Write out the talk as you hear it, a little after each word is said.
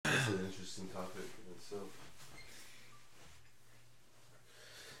interesting topic in itself.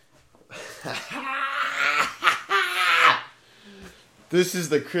 This is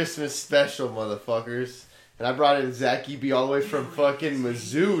the Christmas special, motherfuckers. And I brought in Zachy B all the way from fucking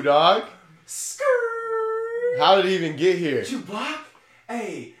Mizzou, dog. Skrrr. How did he even get here? Chubac?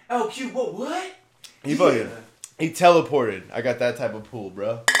 Hey, LQ, what? He teleported. I got that type of pool,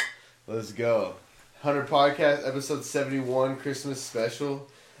 bro. Let's go. 100 Podcast, episode 71, Christmas special.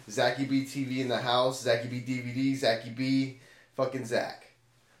 Zachy B TV in the house. Zachy B DVD. Zachy B fucking Zach.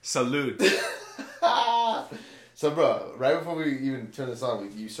 Salute. So, bro, right before we even turn this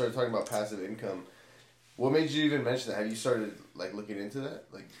on, you started talking about passive income. What made you even mention that? Have you started, like, looking into that?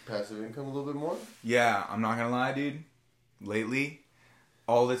 Like, passive income a little bit more? Yeah, I'm not gonna lie, dude. Lately,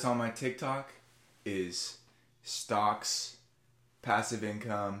 all that's on my TikTok is stocks, passive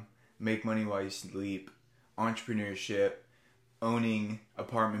income, make money while you sleep, entrepreneurship, owning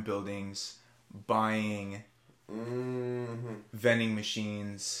apartment buildings, buying vending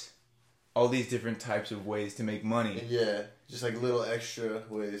machines, all these different types of ways to make money. Yeah, just like little extra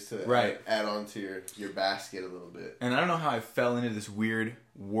ways to add on to your basket a little bit. And I don't know how I fell into this weird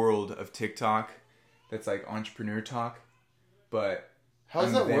world of TikTok that's like entrepreneur talk, but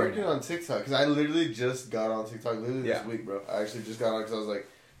how's that working on TikTok? Because I literally just got on TikTok this week, bro. I actually just got on because I was like,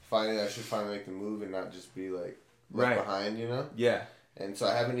 I should finally make the move and not just be like left behind, you know? Yeah. And so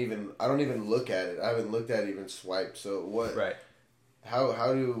I don't even look at it. I haven't looked at it, even swiped. So what? Right.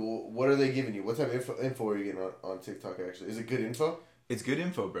 What are they giving you? What type of info are you getting on TikTok actually? Is it good info? It's good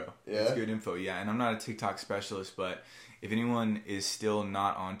info, bro. Yeah? It's good info, yeah. And I'm not a TikTok specialist, but if anyone is still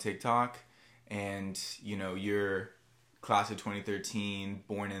not on TikTok and, you know, you're class of 2013,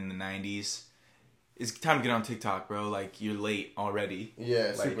 born in the 90s, it's time to get on TikTok, bro. Like, you're late already.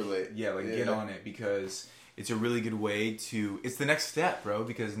 Yeah, like, super late. Yeah, get on it because it's a really good way to... It's the next step, bro,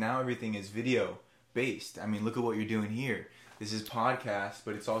 because now everything is video-based. I mean, look at what you're doing here. This is podcast,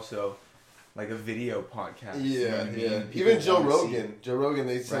 but it's also like a video podcast. Yeah, you know what I mean? Even Joe Rogan,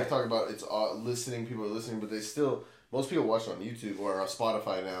 they still talk about it's listening. People are listening, but most people watch it on YouTube or on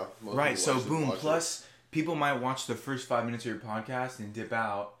Spotify now. Right. So boom. Plus, people might watch the first 5 minutes of your podcast and dip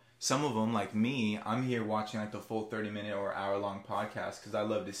out. Some of them, like me, I'm here watching like the full 30-minute or hour-long podcast because I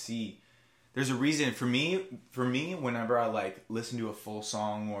love to see. There's a reason for me. Whenever I like listen to a full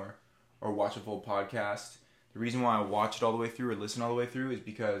song or watch a full podcast. The reason why I watch it all the way through or listen all the way through is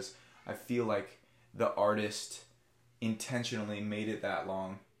because I feel like the artist intentionally made it that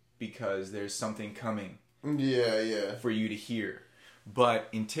long because there's something coming for you to hear. But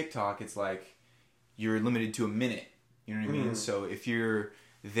in TikTok, it's like you're limited to a minute. You know what I mean? So if you're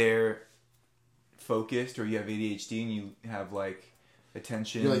there focused or you have ADHD and you have like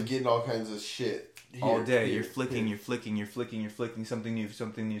attention... You're like getting all kinds of shit. All day, you're flicking, something new.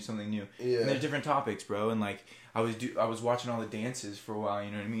 Yeah. And there's different topics, bro. And like, I was watching all the dances for a while.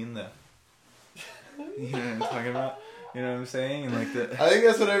 You know what I mean? You know what I'm talking about? You know what I'm saying? And like I think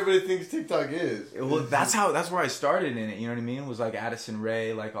that's what everybody thinks TikTok is. Well, that's where I started in it. You know what I mean? It was like Addison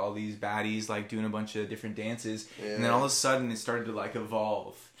Rae, like all these baddies, like doing a bunch of different dances, and then all of a sudden it started to like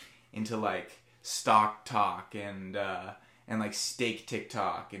evolve into like stock talk and like steak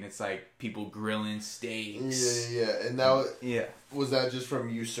TikTok, and it's like people grilling steaks. Yeah. And now, was that just from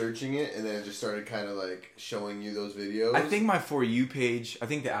you searching it, and then it just started kind of like showing you those videos? I think my For You page, I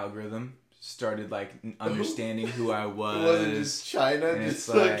think the algorithm started like understanding who I was. Was it just China? Just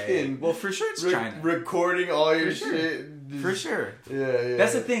fucking... Well, for sure it's China. Recording all your shit. For sure. Yeah.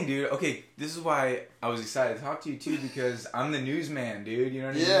 That's the thing, dude. Okay, this is why I was excited to talk to you too, because I'm the newsman, dude. You know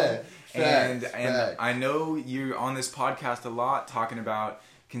what I mean? Yeah. And I know you're on this podcast a lot talking about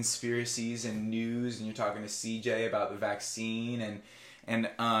conspiracies and news, and you're talking to CJ about the vaccine,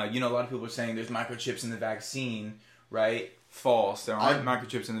 and you know, a lot of people are saying there's microchips in the vaccine, right? False. There aren't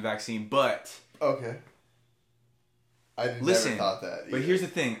microchips in the vaccine, but okay. I never thought that either. But here's the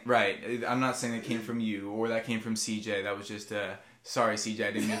thing, right? I'm not saying that came from you or that came from CJ. That was just sorry, CJ,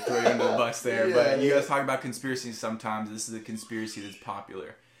 I didn't mean to throw you under the bus there. But you guys talk about conspiracies sometimes. This is a conspiracy that's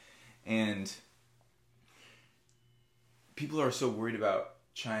popular. And people are so worried about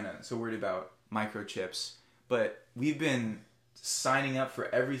China, so worried about microchips. But we've been signing up for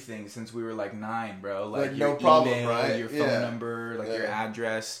everything since we were like 9, bro. Like your no problem, email, right? your phone number, like your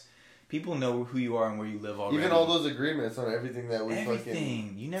address. People know who you are and where you live already. Even all those agreements on everything that we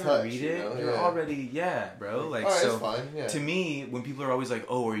fucking you never touch, read it. You know? You're already bro. Like so. It's fine. Yeah. To me, when people are always like,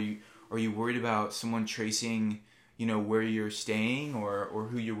 "Oh, are you worried about someone tracing, you know, where you're staying or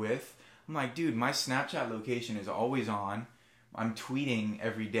who you're with?" I'm like, dude, my Snapchat location is always on. I'm tweeting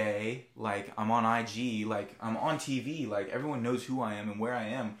every day. Like, I'm on IG. Like, I'm on TV. Like, everyone knows who I am and where I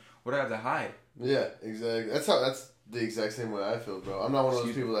am What do I have to hide? Yeah, exactly. That's the exact same way I feel, bro. I'm not one of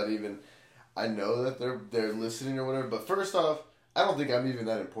those people that even I know that they're listening or whatever. But first off, I don't think I'm even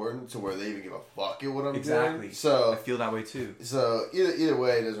that important to where they even give a fuck at what I'm doing. So I feel that way too. So either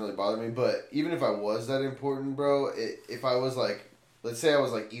way, it doesn't really bother me. But even if I was that important, bro, if I was like, let's say I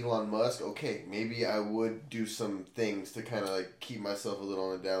was like Elon Musk, okay, maybe I would do some things to kind of like keep myself a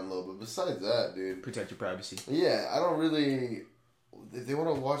little on the down low. But besides that, dude, Protect your privacy. yeah, I don't really. If they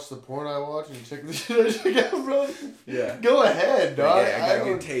want to watch the porn I watch and check the shit I check out, bro, yeah, go ahead, dog. Yeah, I got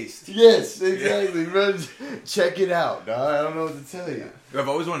a good taste. Yes, exactly, bro. Check it out, dog. I don't know what to tell you. I've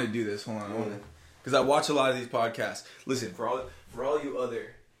always wanted to do this. Hold on, because I watch a lot of these podcasts. Listen, for all you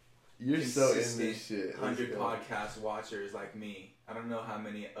other you're so in this shit. 100 podcast watchers like me. I don't know how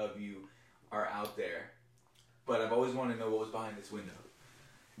many of you are out there, but I've always wanted to know what was behind this window.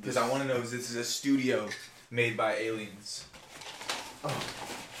 Because I want to know if this is a studio made by aliens. Oh.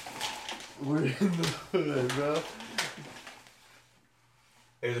 We're in the hood, bro.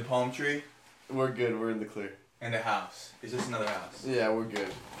 There's a palm tree. We're good. We're in the clear. And a house. Is this another house? Yeah, we're good.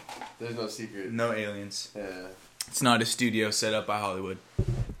 There's no secret. No aliens. Yeah. It's not a studio set up by Hollywood.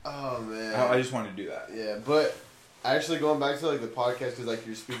 Oh, man. I just wanted to do that. Yeah, but actually going back to like the podcast, because like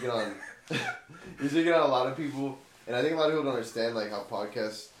you're speaking on a lot of people, and I think a lot of people don't understand like how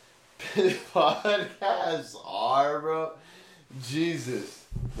podcasts are, bro. Jesus,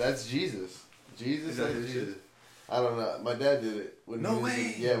 that's Jesus. Jesus is Jesus. I don't know. My dad did it when no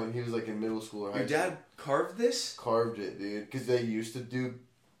way. When he was like in middle school or high school. Your dad carved this? Carved it, dude. Because they used to do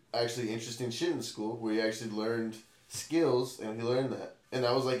actually interesting shit in school where he actually learned skills, and he learned that, and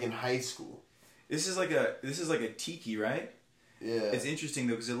that was like in high school. This is like a tiki, right? Yeah. It's interesting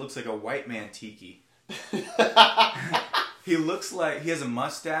though because it looks like a white man tiki. He looks like he has a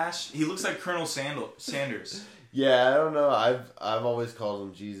mustache. He looks like Colonel Sanders. Yeah, I don't know. I've always called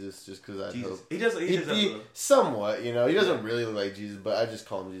him Jesus just because I hope he does. He somewhat, you know. He doesn't really look like Jesus, but I just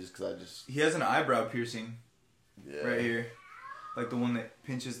call him Jesus because he has an eyebrow piercing. Yeah. Right here, like the one that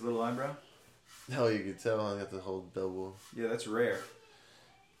pinches the little eyebrow. Hell, you could tell. I got the whole double. Yeah, that's rare.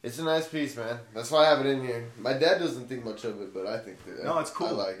 It's a nice piece, man. That's why I have it in here. My dad doesn't think much of it, but I think that. No, it's cool.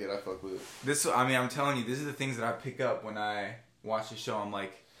 I like it. I fuck with it. I'm telling you, these are the things that I pick up when I watch the show. I'm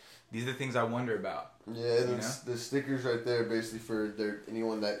like, these are the things I wonder about. Yeah, the stickers right there, basically for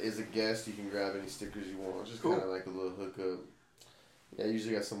anyone that is a guest, you can grab any stickers you want. It's just cool. Kind of like a little hookup. Yeah, I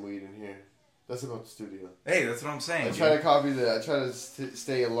usually got some weed in here. That's about the studio. Hey, that's what I'm saying. I try to copy that. I try to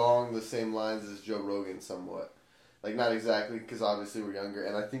stay along the same lines as Joe Rogan somewhat. Like, not exactly, because obviously we're younger.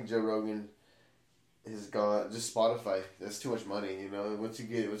 And I think Joe Rogan has gone... Just Spotify. That's too much money, you know? Once you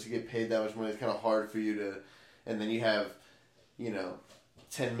get paid that much money, it's kind of hard for you to... And then you have,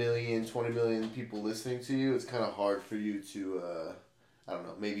 10 million, 20 million people listening to you. It's kind of hard for you to, I don't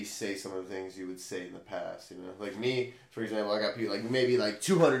know, maybe say some of the things you would say in the past, you know? Like me, for example, I got people, like, maybe,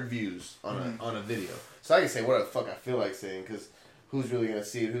 200 views on a video. So I can say whatever the fuck I feel like saying, because who's really going to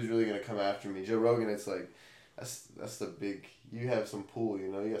see it? Who's really going to come after me? Joe Rogan, it's like... That's the big... You have some pull,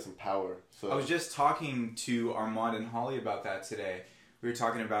 you got some power. So I was just talking to Armand and Holly about that today. We were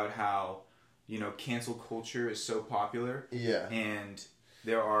talking about how, cancel culture is so popular. Yeah. And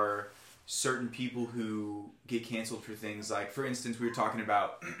there are certain people who get canceled for things like, for instance, we were talking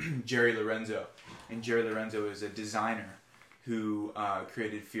about Jerry Lorenzo. And Jerry Lorenzo is a designer who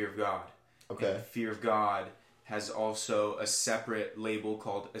created Fear of God. Okay. And Fear of God has also a separate label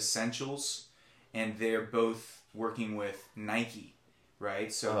called Essentials. And they're both working with Nike, right?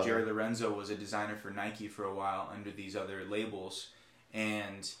 So Jerry Lorenzo was a designer for Nike for a while under these other labels.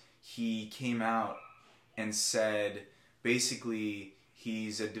 And he came out and said, basically,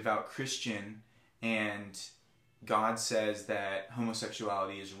 he's a devout Christian and God says that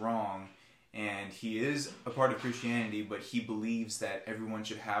homosexuality is wrong. And he is a part of Christianity, but he believes that everyone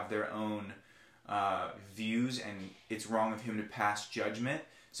should have their own views and it's wrong of him to pass judgment.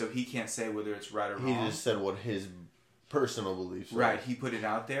 So he can't say whether it's right or wrong. He just said what his personal beliefs are. Right, he put it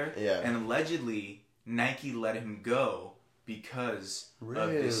out there. Yeah. And allegedly, Nike let him go because of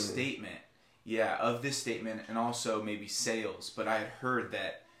this statement. Yeah, of this statement and also maybe sales. But I had heard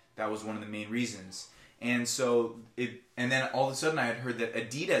that was one of the main reasons. And so, and then all of a sudden I had heard that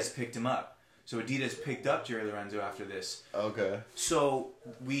Adidas picked him up. So Adidas picked up Jerry Lorenzo after this. Okay. So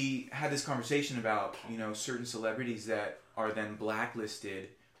we had this conversation about, certain celebrities that are then blacklisted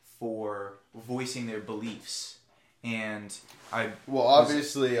for voicing their beliefs. And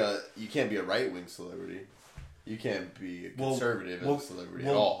obviously, you can't be a right-wing celebrity. You can't be a conservative celebrity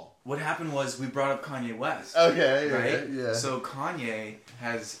at all. What happened was we brought up Kanye West. Okay, right? Yeah. So Kanye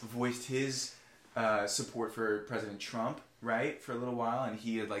has voiced his support for President Trump, right, for a little while, and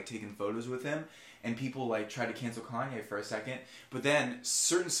he had like taken photos with him, and people like tried to cancel Kanye for a second. But then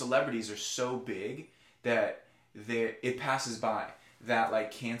certain celebrities are so big that it passes by. That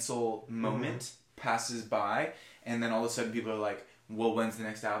like cancel moment passes by, and then all of a sudden people are like, well, when's the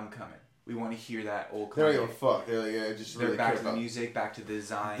next album coming? We want to hear that old Kanye. They don't give a fuck. They're like, yeah, just they're really back care to the about music, back to the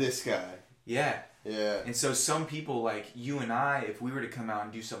design. this guy. Yeah. Yeah. And so some people like you and I, if we were to come out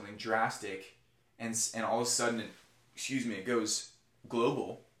and do something drastic, and all of a sudden, it goes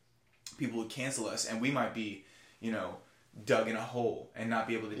global, people would cancel us, and we might be, dug in a hole and not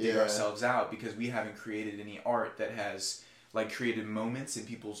be able to dig ourselves out because we haven't created any art that has like created moments in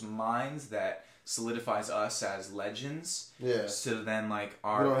people's minds that solidifies us as legends. Yeah. So then like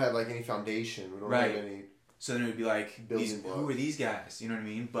we don't have like any foundation. We don't have any. So then it would be like, who are these guys? You know what I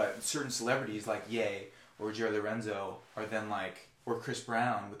mean? But certain celebrities like Ye or Jerry Lorenzo are then like, or Chris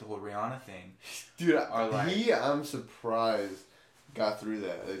Brown with the whole Rihanna thing. Dude, I'm surprised got through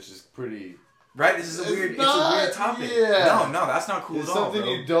that. It's just pretty. Right, this is a weird topic. Yeah. No, that's not cool it's at all. It's something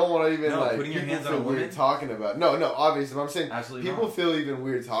bro. you don't want to even like. Putting your hands on a woman. Weird talking about. No, obviously, but I'm saying absolutely people not. feel even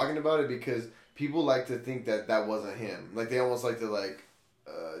weird talking about it because people like to think that wasn't him. Like they almost like to like.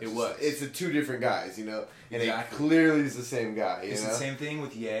 It's the two different guys, and it clearly is the same guy. It's the same thing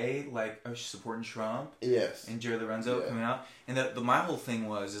with Ye, like supporting Trump. Yes. And Jerry Lorenzo coming out, and my whole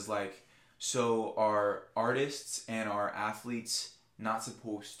thing is like, so are artists and are athletes not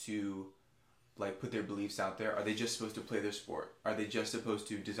supposed to like put their beliefs out there? Are they just supposed to play their sport? Are they just supposed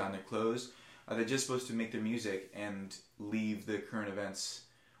to design their clothes? Are they just supposed to make their music and leave the current events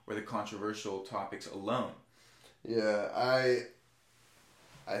or the controversial topics alone? Yeah,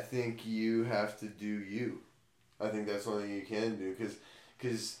 I think you have to do you. I think that's one thing you can do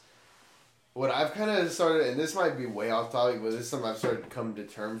because what I've kind of started, and this might be way off topic, but this is something I've started to come to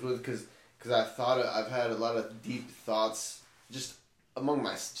terms with because I've had a lot of deep thoughts just among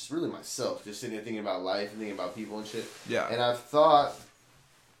just really myself, just sitting there thinking about life and thinking about people and shit. Yeah. And I've thought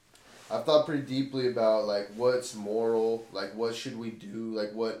pretty deeply about like what's moral, like what should we do,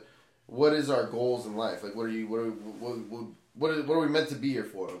 like what is our goals in life, like what are we meant to be here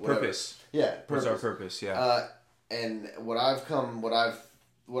for? Whatever. Purpose. Yeah, purpose. What's our purpose? Yeah. And what I kind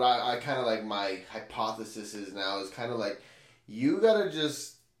of like my hypothesis is now is kind of like you gotta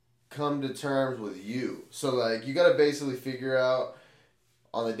just come to terms with you. So like you gotta basically figure out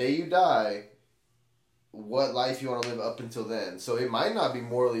on the day you die what life you want to live up until then. So it might not be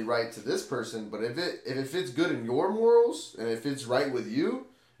morally right to this person, but if it fits good in your morals and if it's right with you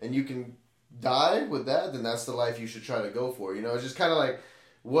and you can die with that, then that's the life you should try to go for. It's just kind of like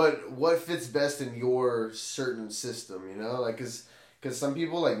what fits best in your certain system. Like because some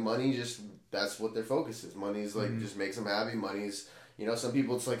people like money, just that's what their focus is. Money is like just makes them happy. Money's some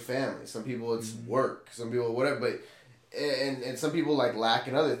people it's like family. Some people it's work. Some people whatever. But and some people like lack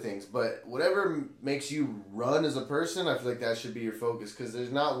in other things. But whatever makes you run as a person, I feel like that should be your focus. Because there's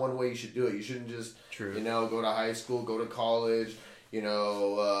not one way you should do it. You shouldn't just go to high school, go to college.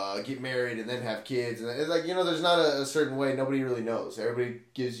 Get married and then have kids. And it's like, there's not a certain way. Nobody really knows. Everybody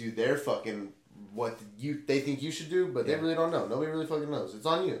gives you their fucking what they think you should do, but they really don't know. Nobody really fucking knows. It's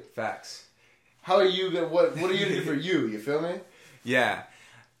on you. Facts. How are you gonna? What are you gonna do for you? You feel me? Yeah.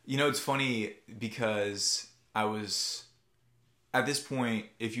 It's funny because I was at this point.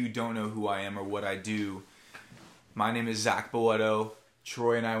 If you don't know who I am or what I do, my name is Zach Boeto.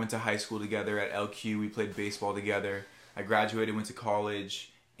 Troy and I went to high school together at LQ. We played baseball together. I graduated, went to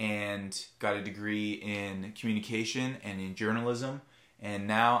college, and got a degree in communication and in journalism. And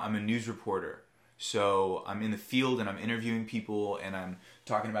now I'm a news reporter. So I'm in the field and I'm interviewing people and I'm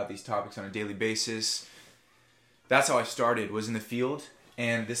talking about these topics on a daily basis. That's how I started, was in the field.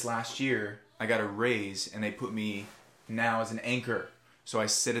 And this last year, I got a raise and they put me now as an anchor. So I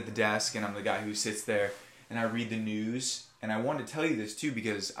sit at the desk and I'm the guy who sits there and I read the news. And I wanted to tell you this too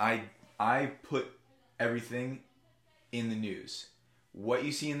because I put everything in the news. What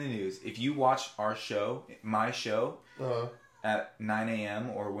you see in the news, if you watch our show, my show, at 9 a.m.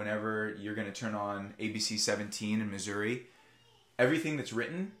 or whenever you're going to turn on ABC 17 in Missouri, everything that's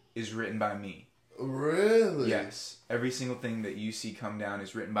written is written by me. Really? Yes. Every single thing that you see come down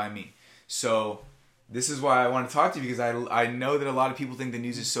is written by me. So this is why I want to talk to you because I know that a lot of people think the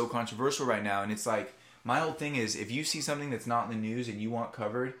news is so controversial right now. And it's like, my whole thing is if you see something that's not in the news and you want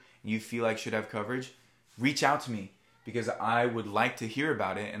covered and you feel like should have coverage, reach out to me. Because I would like to hear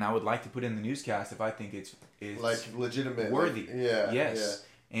about it, and I would like to put in the newscast if I think it's like legitimate, worthy. Like, yeah. Yes.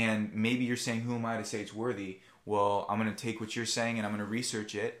 Yeah. And maybe you're saying, "Who am I to say it's worthy?" Well, I'm going to take what you're saying and I'm going to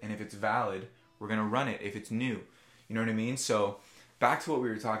research it, and if it's valid, we're going to run it. If it's new, you know what I mean. So, back to what we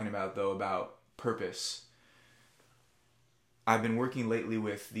were talking about though about purpose. I've been working lately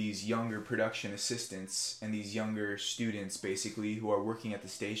with these younger production assistants and these younger students, basically, who are working at the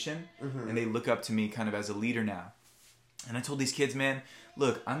station, and they look up to me kind of as a leader now. And I told these kids, man,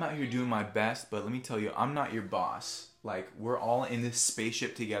 look, I'm out here doing my best, but let me tell you, I'm not your boss. Like, we're all in this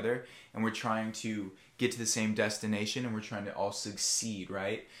spaceship together, and we're trying to get to the same destination, and we're trying to all succeed,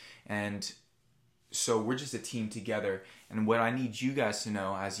 right? And so we're just a team together. And what I need you guys to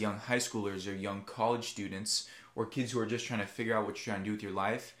know as young high schoolers or young college students or kids who are just trying to figure out what you're trying to do with your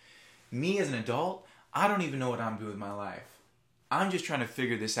life, me as an adult, I don't even know what I'm doing with my life. I'm just trying to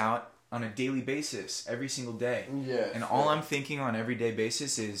figure this out on a daily basis, every single day. Yeah. And all I'm thinking on an everyday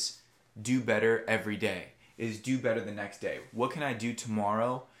basis is do better every day, is do better the next day. What can I do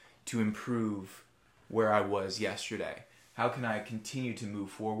tomorrow to improve where I was yesterday? How can I continue to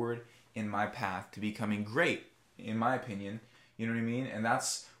move forward in my path to becoming great, in my opinion? You know what I mean? And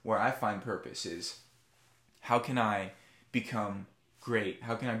that's where I find purpose is, how can I become great?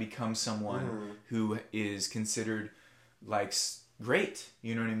 How can I become someone who is considered like great?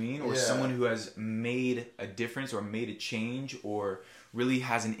 You know what I mean? Or someone who has made a difference or made a change or really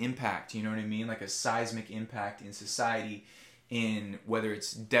has an impact, you know what I mean? Like a seismic impact in society, in whether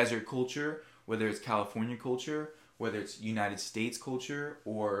it's desert culture, whether it's California culture, whether it's United States culture,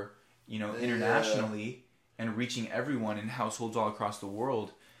 or, you know, internationally, and reaching everyone in households all across the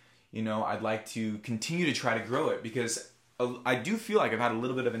world. You know, I'd like to continue to try to grow it because I do feel like I've had a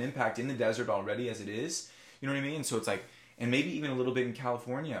little bit of an impact in the desert already as it is. You know what I mean? So it's like, and maybe even a little bit in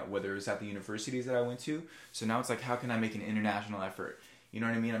California, whether it's at the universities that I went to. So now it's like, how can I make an international effort? You know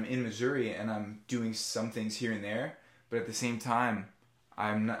what I mean? I'm in Missouri and I'm doing some things here and there, but at the same time,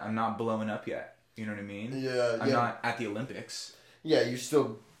 I'm not blowing up yet. You know what I mean? Yeah. I'm not at the Olympics. Yeah, you're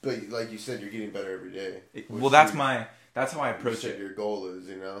still, but like you said, you're getting better every day. Well, that's how I approach it. Your goal is,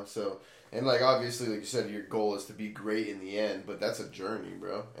 you know, so, and like obviously, like you said, your goal is to be great in the end, but that's a journey,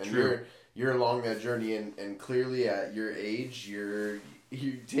 bro. And True. You're along that journey, and clearly at your age, you're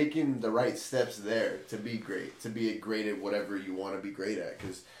taking the right steps there to be great, to be great at whatever you want to be great at,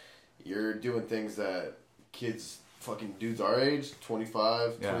 because you're doing things that kids, fucking dudes our age,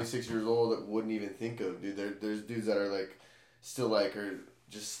 25, 26 years old, that wouldn't even think of, dude. There's dudes that are like, still like, are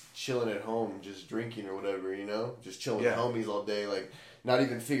just chilling at home, just drinking or whatever, you know? Just chilling with homies all day, like, not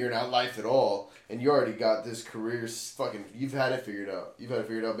even figuring out life at all. And you already got this career fucking, you've had it figured out. You've had it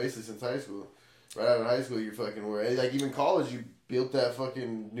figured out basically since high school. Right out of high school, you're fucking, like, even college, you built that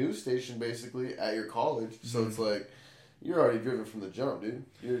fucking news station basically at your college. So it's like, you're already driven from the jump, dude.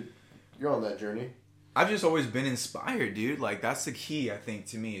 You're on that journey. I've just always been inspired, dude. Like, that's the key, I think,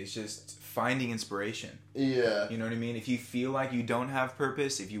 to me, is just finding inspiration. Yeah. You know what I mean? If you feel like you don't have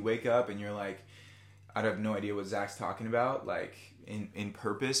purpose, if you wake up and you're like, I have no idea what Zach's talking about, like, in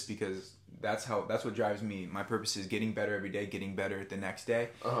purpose, because that's what drives me. My purpose is getting better every day, getting better the next day.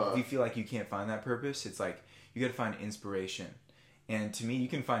 If you feel like you can't find that purpose, it's like, you gotta find inspiration. And to me, you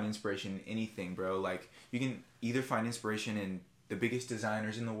can find inspiration in anything, bro. Like, you can either find inspiration in the biggest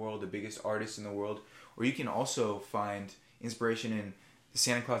designers in the world, the biggest artists in the world, or you can also find inspiration in the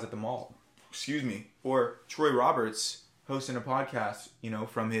Santa Claus at the mall. Excuse me. Or Troy Roberts hosting a podcast, you know,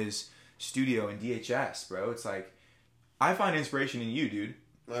 from his studio in DHS, bro. It's like, I find inspiration in you, dude.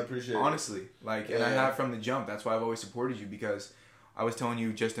 I appreciate it. Honestly. Like, and I have from the jump. That's why I've always supported you, because I was telling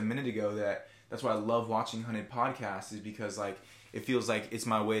you just a minute ago that's why I love watching Hunted podcasts, is because, like, it feels like it's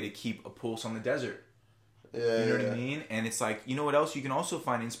my way to keep a pulse on the desert. Yeah. You know what I mean? And it's like, you know what else? You can also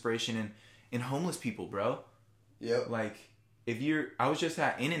find inspiration in homeless people, bro. Yep. Like, I was just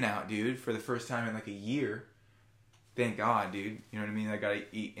at In-N-Out, dude, for the first time in like a year. Thank God, dude. You know what I mean? I gotta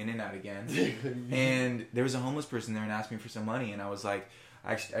eat In-N-Out again. And there was a homeless person there and asked me for some money, and I was like,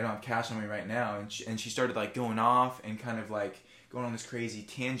 I don't have cash on me right now. And she started like going off and kind of like going on this crazy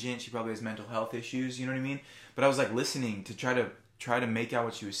tangent. She probably has mental health issues, you know what I mean? But I was like listening to try to make out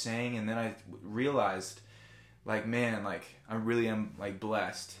what she was saying, and then I realized, like, man, like, I really am like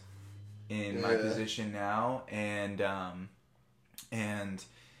blessed in my position now, and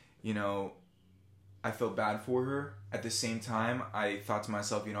you know, I felt bad for her. At the same time, I thought to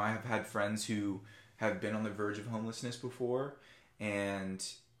myself, you know, I have had friends who have been on the verge of homelessness before, and,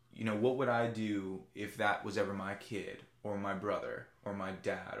 you know, what would I do if that was ever my kid, or my brother, or my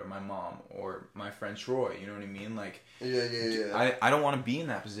dad, or my mom, or my friend Troy, you know what I mean? Like, I don't want to be in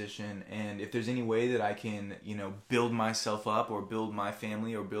that position, and if there's any way that I can, you know, build myself up, or build my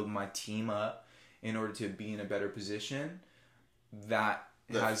family, or build my team up in order to be in a better position,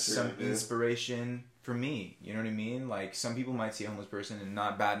 that's some inspiration for me, you know what I mean? Like, some people might see a homeless person and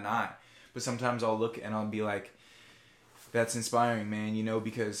not bat an eye, but sometimes I'll look and I'll be like, That's inspiring, man, you know,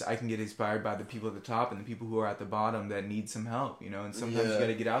 because I can get inspired by the people at the top and the people who are at the bottom that need some help, you know, and sometimes you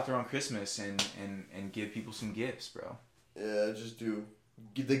gotta get out there on Christmas and give people some gifts, bro. Yeah, just do.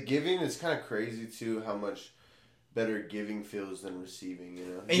 The giving is kind of crazy, too, how much better giving feels than receiving, you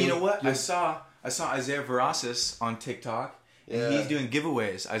know? And you know what? I saw Isaiah Verasis on TikTok. And he's doing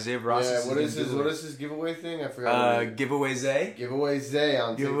giveaways. Isaiah Verasis. Yeah, what is his giveaway thing? I forgot. Giveaway Zay. Giveaway Zay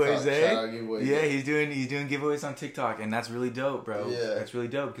on TikTok. Zay. Yeah, he's doing giveaways on TikTok, and that's really dope, bro. Yeah, that's really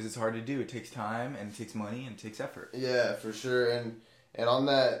dope because it's hard to do. It takes time and it takes money and it takes effort. Yeah, for sure. And on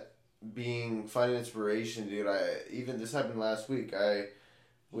that finding inspiration, dude. This happened last week.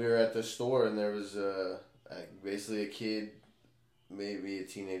 We were at the store and there was basically a kid, maybe a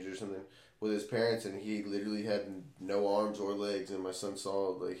teenager or something, with his parents, and he literally had no arms or legs, and my son saw,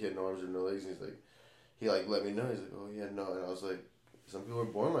 like, he had no arms or no legs, and he let me know, he's like, oh, yeah, no, and I was like, some people are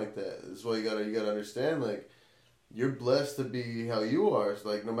born like that. This is why you gotta understand, like, you're blessed to be how you are, it's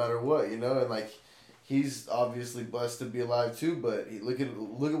like, no matter what, you know, and, like, he's obviously blessed to be alive, too, but look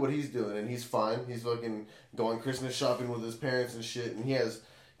at what he's doing, and he's fine, he's fucking going Christmas shopping with his parents and shit, and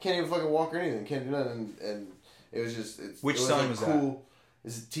can't even fucking walk or anything, can't do nothing, and it was just, Which son was cool, that?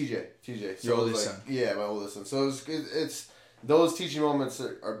 This is TJ. So your oldest son. Yeah, my oldest son. So it's those teaching moments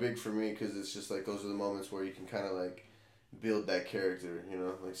are big for me because it's just like those are the moments where you can kind of like build that character, you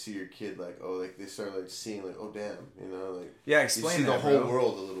know, like see your kid like, oh, like they start like seeing like, oh damn, you know, like explain you see that, the whole bro.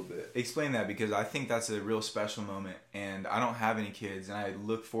 world a little bit. Explain that because I think that's a real special moment, and I don't have any kids, and I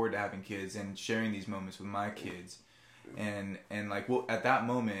look forward to having kids and sharing these moments with my kids, and like well at that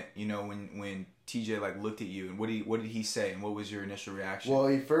moment, you know, when TJ like looked at you and what did he say and what was your initial reaction? Well,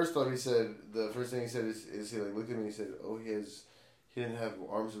 the first thing he said is he like looked at me and he said, oh, he didn't have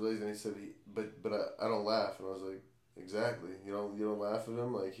arms or legs, and he said but I don't laugh, and I was like, exactly, you don't laugh at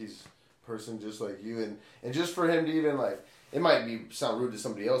him, like he's a person just like you, and just for him to even like, it might sound rude to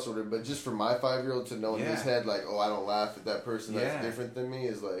somebody else or whatever, but just for my 5-year-old to know in his head like, oh, I don't laugh at that person that's different than me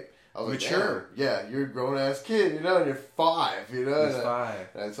is like, I was mature. Like, yeah, you're a grown ass kid, you know, and you're 5, you know. He's 5.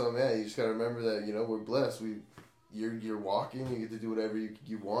 And so, man, you just gotta remember that, you know, we're blessed. You're walking, you get to do whatever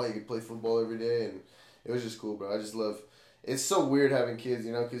you want. You can play football every day, and it was just cool, bro. I just love. It's so weird having kids,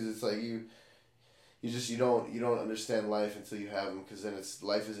 you know, because it's like you don't understand life until you have them, because then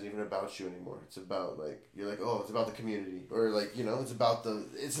life isn't even about you anymore. It's about like you're like, oh, it's about the community, or like, you know, it's about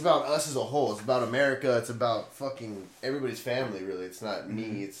us as a whole. It's about America. It's about fucking everybody's family. Really, it's not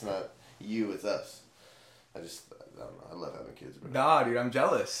me. It's not you. It's us. I don't know. I love having kids, bro. Nah, dude, I'm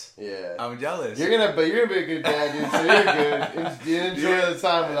jealous. Yeah, I'm jealous. You're gonna be a good dad, dude. So you're good. You enjoy the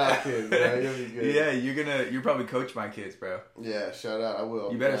time without kids, bro. You'll be good. Yeah, you'll probably coach my kids, bro. Yeah, shout out. I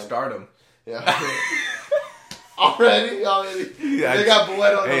will. You better start them. Yeah. Already? Yeah, they got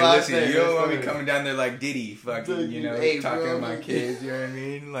Boyd on the last name. You don't want me coming down there like Diddy, fucking, you know, talking to my kids, you know what I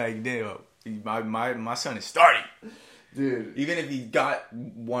mean? Like, damn, my son is starting. Dude. Even if he got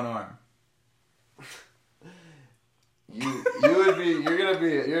one arm. You're gonna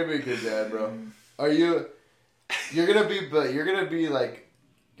be a good dad, bro.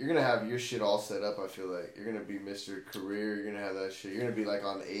 You're gonna have your shit all set up, I feel like. You're gonna be Mr. Career, you're gonna have that shit. You're gonna be like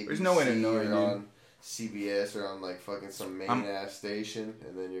on ABC. There's no way to know, or on CBS or on like fucking some main ass station,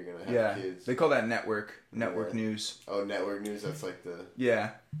 and then you're gonna have kids. They call that network news. Oh, network news, that's like the...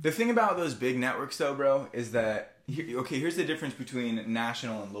 Yeah. The thing about those big networks though, bro, is that, here's the difference between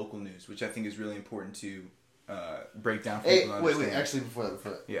national and local news, which I think is really important to break down for people to understand. Wait, actually before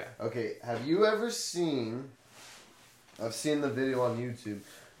that. Yeah. Okay, have you ever seen... I've seen the video on YouTube,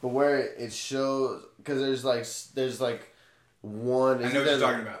 but where it shows... Because there's like one... I know what you're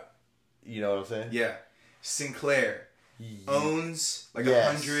talking about. You know what I'm saying? Yeah. Sinclair owns like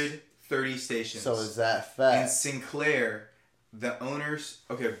 130 stations. So is that fact? And Sinclair, the owners...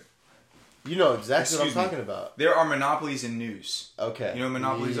 Okay. You know exactly what I'm talking about. There are monopolies in news. Okay. You know what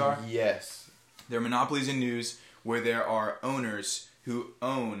monopolies are? Yes. There are monopolies in news where there are owners who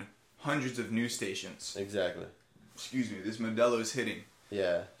own hundreds of news stations. Exactly. Excuse me, this Modelo's hitting.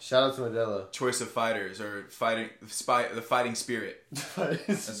 Yeah. Shout out to Modelo. Choice of fighters, or the fighting spirit.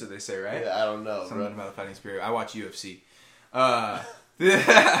 That's what they say, right? Yeah, I don't know, Something about the fighting spirit. I watch UFC. I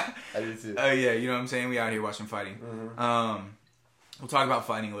do too. Oh, yeah, you know what I'm saying? We out here watching fighting. Mm-hmm. We'll talk about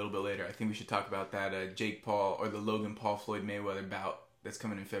fighting a little bit later. I think we should talk about that Jake Paul, or the Logan Paul Floyd Mayweather bout that's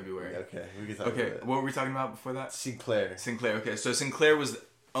coming in February. Okay, we can talk about that. What were we talking about before that? Sinclair. Okay, so Sinclair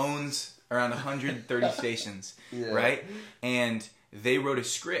owns around 130 stations, right? And they wrote a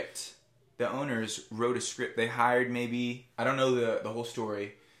script. The owners wrote a script. They hired maybe, I don't know the whole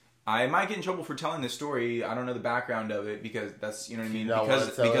story, I might get in trouble for telling this story. I don't know the background of it because that's, you know what I mean?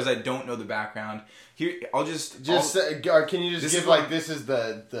 Because I don't know the background. Here, can you just give like this is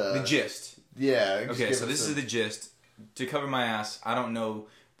the gist. Yeah. Okay, so this is the gist. To cover my ass, I don't know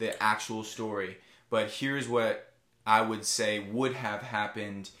the actual story, but here's what I would say would have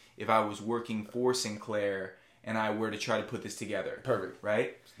happened if I was working for Sinclair and I were to try to put this together. Perfect.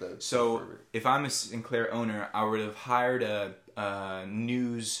 Right? So if I'm a Sinclair owner, I would have hired a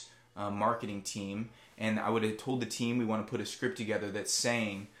news marketing team, and I would have told the team we want to put a script together that's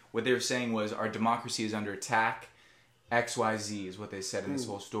saying, what they were saying was our democracy is under attack, XYZ is what they said in this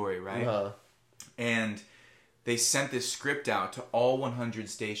whole story, right? Uh-huh. And they sent this script out to all 100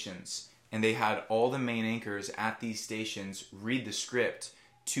 stations, and they had all the main anchors at these stations read the script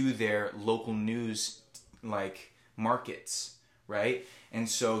to their local news markets, right? And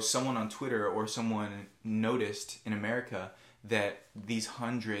so someone on Twitter or someone noticed in America that these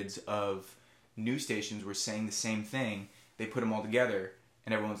hundreds of news stations were saying the same thing. They put them all together,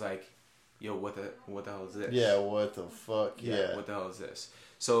 and everyone's like, yo, what the hell is this? Yeah, what the fuck? Yeah. What the hell is this?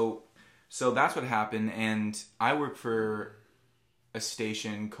 So that's what happened, and I work for a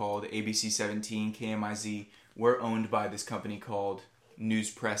station called ABC 17, KMIZ. We're owned by this company called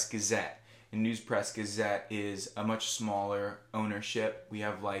News Press Gazette. And News Press Gazette is a much smaller ownership. We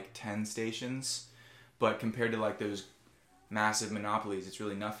have 10 stations, but compared to those massive monopolies, it's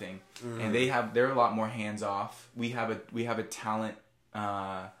really nothing. Mm-hmm. And they're a lot more hands off. We have a talent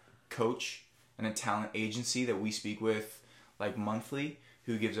coach and a talent agency that we speak with monthly,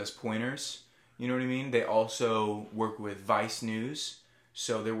 who gives us pointers. You know what I mean? They also work with Vice News,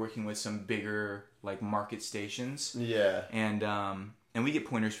 so they're working with some bigger market stations. Yeah. And we get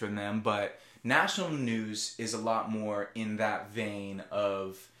pointers from them, but national news is a lot more in that vein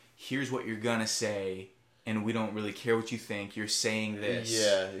of here's what you're gonna say, and we don't really care what you think. You're saying this.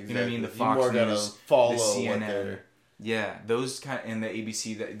 Yeah, exactly. You know what I mean? The Fox News, the CNN. Yeah, those and the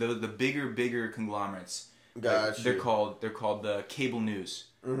ABC, the bigger conglomerates. Gotcha. They're called the cable news.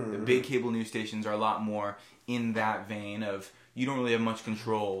 Mm-hmm. The big cable news stations are a lot more in that vein of you don't really have much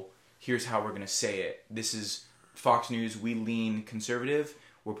control. Here's how we're going to say it. This is Fox News. We lean conservative.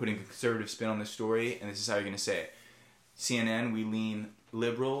 We're putting a conservative spin on this story, and this is how you're going to say it. CNN, we lean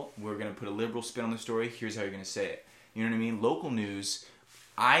liberal. We're going to put a liberal spin on the story. Here's how you're going to say it. You know what I mean? Local news,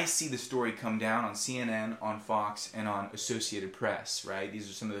 I see the story come down on CNN, on Fox, and on Associated Press, right? These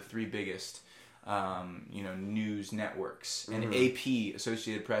are some of the three biggest news networks. And AP,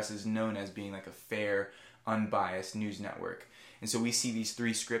 Associated Press, is known as being a fair, unbiased news network. And so we see these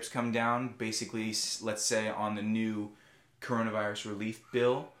three scripts come down, basically, let's say, on the new coronavirus relief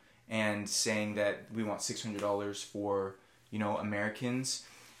bill, and saying that we want $600 for, Americans.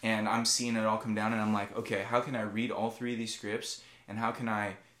 And I'm seeing it all come down, and I'm like, okay, how can I read all three of these scripts, and how can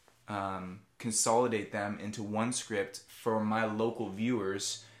I consolidate them into one script for my local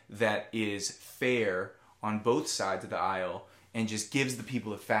viewers that is fair on both sides of the aisle and just gives the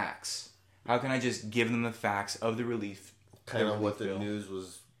people the facts? How can I just give them the facts of the relief? Kind of what the news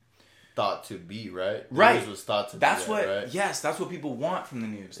was thought to be, right? Right. The news was thought to that's be what, right? Yes, that's what people want from the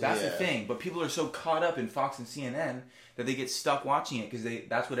news. That's the thing. But people are so caught up in Fox and CNN that they get stuck watching it because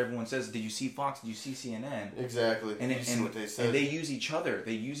that's what everyone says. Did you see Fox? Did you see CNN? Exactly. And what they said. And they use each other.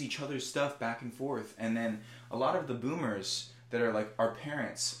 They use each other's stuff back and forth. And then a lot of the boomers that are our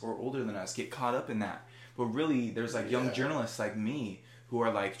parents or older than us get caught up in that. But really, there's young journalists like me who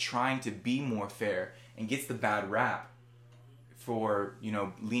are trying to be more fair and gets the bad rap for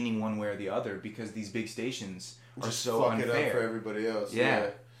leaning one way or the other because these big stations are just so unfair. Fuck it up for everybody else.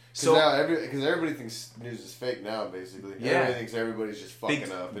 Yeah. So now because everybody thinks news is fake now, basically. Yeah. Everybody thinks everybody's just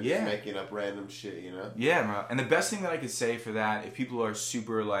fucking up and just making up random shit, Yeah, bro. And the best thing that I could say for that, if people are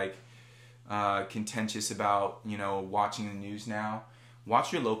super contentious about watching the news now,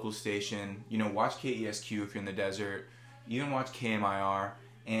 watch your local station. Watch KESQ if you're in the desert. Even watch KMIR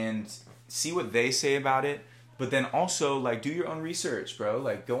and see what they say about it. But then also do your own research, bro.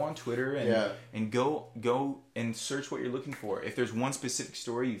 Go on Twitter and go and search what you're looking for. If there's one specific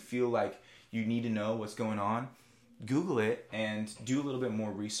story you feel you need to know what's going on, Google it and do a little bit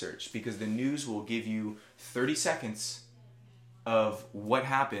more research because the news will give you 30 seconds of what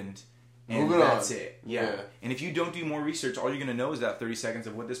happened. And that's it. Yeah. And if you don't do more research, all you're going to know is that 30 seconds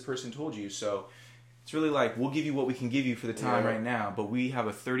of what this person told you. So it's really we'll give you what we can give you for the time right now, but we have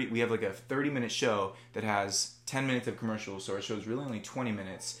a 30-minute show that has 10 minutes of commercials, so our show is really only 20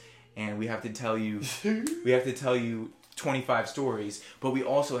 minutes, and we have to tell you 25 stories, but we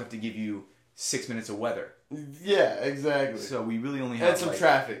also have to give you 6 minutes of weather. Yeah, exactly. So we really only have and some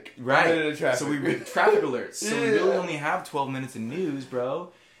traffic. Right. Traffic. So we traffic alerts. So we really only have 12 minutes of news,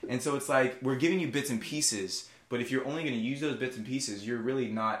 bro. And so it's like we're giving you bits and pieces, but if you're only going to use those bits and pieces, you're really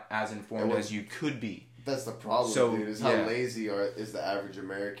not as informed as you could be. That's the problem, So, dude. Is how lazy is the average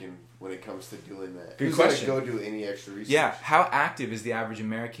American when it comes to doing that. Good Who's question. gonna go do any extra research? Yeah, how active is the average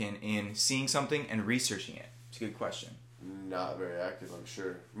American in seeing something and researching it? It's a good question. Not very active, I'm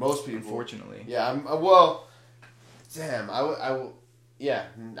sure. Most people, Unfortunately. Yeah, well, damn, yeah,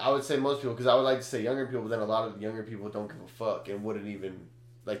 I would say most people, because I would like to say younger people, but then a lot of younger people don't give a fuck and wouldn't even,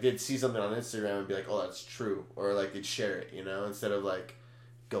 like, they'd see something on Instagram and be like, oh, that's true, or like they'd share it, you know, instead of like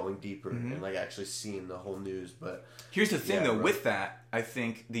going deeper and like actually seeing the whole news. But here's the thing, though, with that, I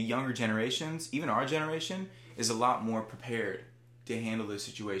think the younger generations, even our generation, is a lot more prepared to handle those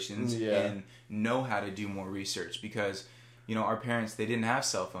situations and know how to do more research, because you know, our parents, they didn't have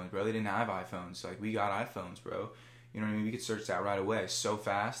cell phones, bro. They didn't have iPhones. Like, we got iPhones, bro. You know what I mean? We could search that right away so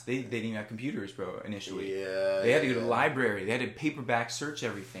fast. They didn't even have computers, bro, initially. Yeah. They had to go to the library. They had to paperback search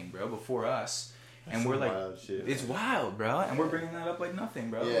everything, bro, before us. And we're like, wild shit, it's wild, bro. And we're bringing that up like nothing,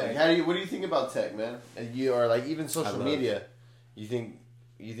 bro. Yeah. Like, what do you think about tech, man? And you are like, even social media. You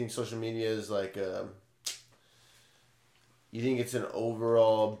think social media is like you think it's an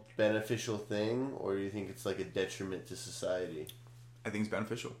overall beneficial thing, or do you think it's like a detriment to society? I think it's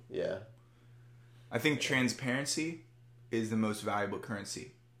beneficial. Yeah. I think transparency is the most valuable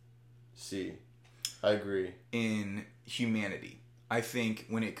currency. See, I agree. In humanity, I think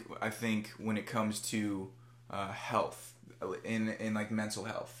when it comes to health, in like mental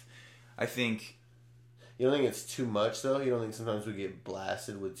health, I think. You don't think it's too much, though? You don't think sometimes we get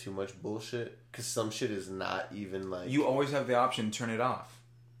blasted with too much bullshit? Because some shit is not even, like... You always have the option to turn it off.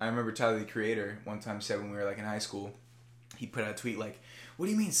 I remember Tyler, the Creator, one time said when we were, like, in high school, he put out a tweet, like, what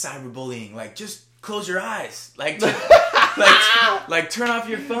do you mean cyberbullying? Like, just close your eyes. Like, like turn off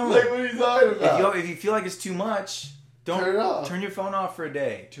your phone. Like, what are you talking about? If you feel like it's too much, don't... Turn it off. Turn your phone off for a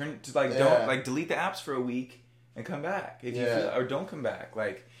day. Don't, delete the apps for a week and come back. If you feel... Or don't come back.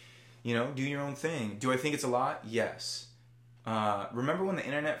 Like... You know, do your own thing. Do I think it's a lot? Yes. Remember when the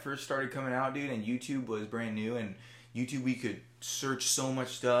internet first started coming out, dude, and YouTube was brand new, and YouTube, we could search so much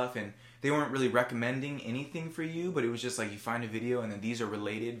stuff, and they weren't really recommending anything for you, but it was just like you find a video, and then these are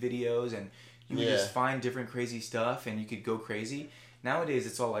related videos, and you would just find different crazy stuff, and you could go crazy. Nowadays,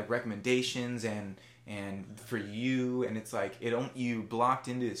 it's all like recommendations and for you, and it's like you blocked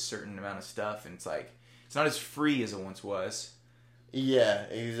into a certain amount of stuff, and it's like it's not as free as it once was. Yeah,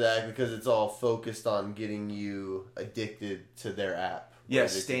 exactly, because it's all focused on getting you addicted to their app. Yeah,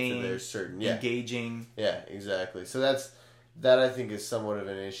 staying to their certain, engaging. Yeah, exactly. So that I think is somewhat of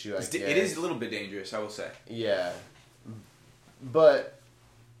an issue, I guess. It is a little bit dangerous, I will say. Yeah. But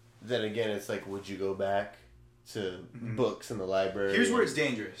then again, it's like, would you go back to books in the library? Here's where it's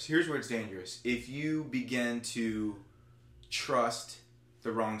dangerous. If you begin to trust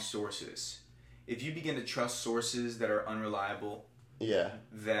the wrong sources. If you begin to trust sources that are unreliable,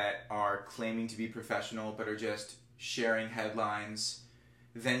 that are claiming to be professional but are just sharing headlines,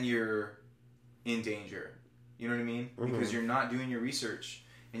 then you're in danger. You know what I mean? Because you're not doing your research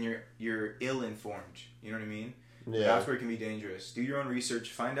and you're ill-informed. You know what I mean? Yeah. That's where it can be dangerous. Do your own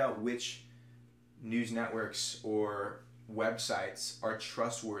research. Find out which news networks or websites are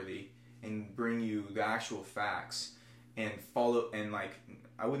trustworthy and bring you the actual facts, and follow, and like,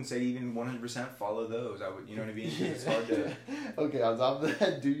 I wouldn't say even 100% follow those. I would, you know what I mean? It's hard to... Okay, on top of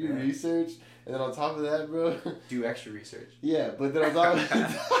that, do your research, and then on top of that, bro... Do extra research. Yeah, but then on top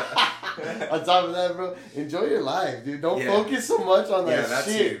of that, bro, enjoy your life, dude. Don't focus so much on that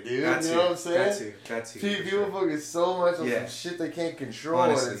shit, dude. You know what I'm saying? That's People focus so much on some shit they can't control,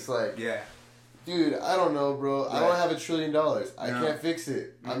 honestly, and it's like... Yeah. Dude, I don't know, bro. I don't have $1 trillion. I can't fix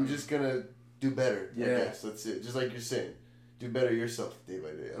it. I'm just gonna do better, I guess. That's it. Just like you're saying. Do better yourself day by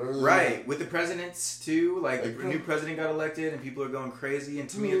day. I don't really know. With the presidents too, like the new president got elected and people are going crazy, and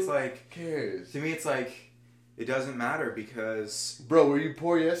to me it's like, cares? To me it's like, it doesn't matter because... Bro, were you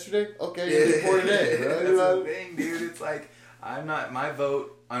poor yesterday? Okay, you'll be poor today, bro. That's the thing, dude. It's like, my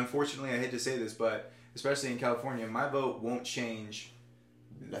vote, unfortunately, I hate to say this, but especially in California, my vote won't change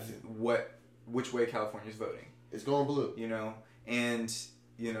nothing. Which way California's voting. It's going blue. You know, and,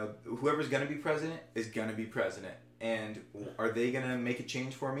 you know, whoever's going to be president is going to be president. And are they going to make a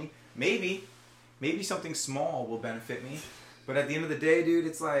change for me? Maybe. Maybe something small will benefit me. But at the end of the day, dude,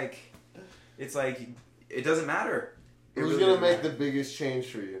 it's like, it doesn't matter. Who's going to make the biggest change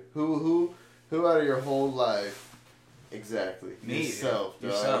for you? Who out of your whole life? Exactly. Me. Yourself.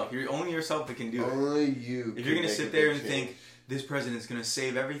 Yourself. You're only yourself that can do it. Only you. If you're going to sit there and think, this president's going to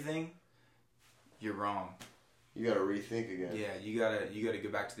save everything, you're wrong. you gotta rethink again. Yeah, you gotta go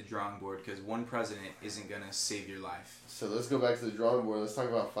back to the drawing board because one president isn't gonna save your life. So let's go back to the drawing board. Let's talk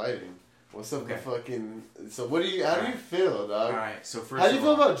about fighting. What's up Okay. with fucking? So what do you? How do you feel, dog? All right. So first, How do you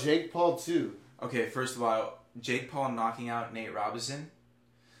feel about Jake Paul too? Okay, first of all, Jake Paul knocking out Nate Robinson.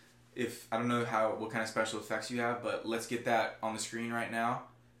 If I don't know what kind of special effects you have, but let's get that on the screen right now.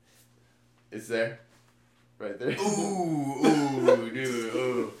 It's there, right there. Ooh, dude.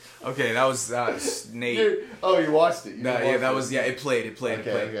 Ooh. Okay, that was Nate. Dude, oh, you watched it. It played.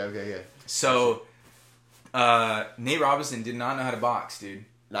 Okay. So, Nate Robinson did not know how to box, dude.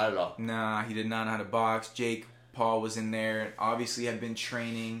 Not at all. Nah, he did not know how to box. Jake Paul was in there, obviously had been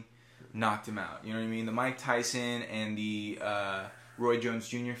training, knocked him out. You know what I mean? The Mike Tyson and the Roy Jones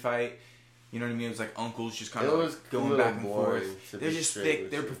Jr. fight, you know what I mean? It was like uncles just kind of like going back and forth. They're just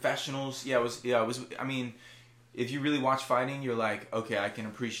thick. They're professionals. It was. I mean, if you really watch fighting, you're like, okay, I can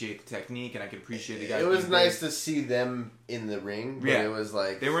appreciate the technique and I can appreciate the guy. It was nice to see them in the ring. But it was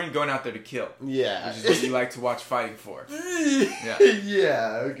like they weren't going out there to kill. Yeah, which is what you like to watch fighting for.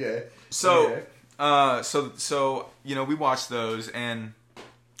 Yeah. Okay. So, so you know, we watched those and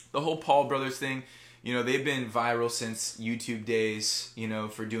the whole Paul brothers thing. You know, they've been viral since YouTube days, you know,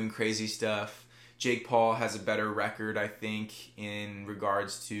 for doing crazy stuff. Jake Paul has a better record, I think, in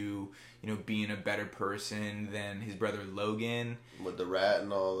regards to, you know, being a better person than his brother Logan. With the rat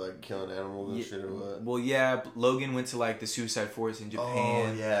and all, like, killing animals and shit or what? Well, yeah, Logan went to, like, the suicide forest in Japan.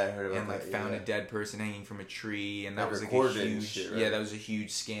 Oh, yeah, I heard about and, like, that. found a dead person hanging from a tree. And that was, like, a huge... shit, right? Yeah, that was a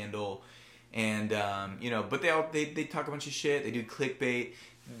huge scandal. And, you know, but they talk a bunch of shit. They do clickbait.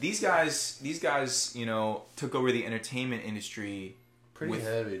 These guys, you know, took over the entertainment industry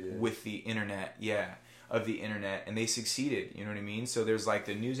heavy, dude. With the internet, of the internet, and they succeeded, you know what I mean? So there's like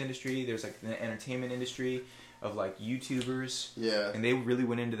the news industry, there's like the entertainment industry of like YouTubers. Yeah. And they really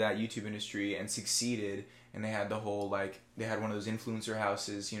went into that YouTube industry and succeeded, and they had the whole like they had one of those influencer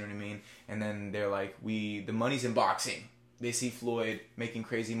houses, you know what I mean? And then they're like, the money's in boxing. They see Floyd making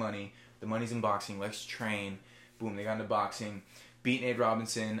crazy money. The money's in boxing, let's train. Boom, they got into boxing. Beat Nate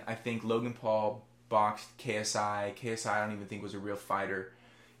Robinson. I think Logan Paul boxed KSI. KSI I don't even think was a real fighter.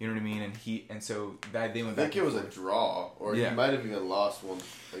 You know what I mean? And so that they went back. I think it was a draw, or he might have even lost one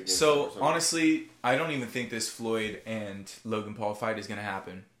against So honestly, I don't even think this Floyd and Logan Paul fight is gonna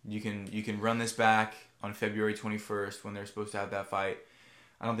happen. You can run this back on February 21st when they're supposed to have that fight.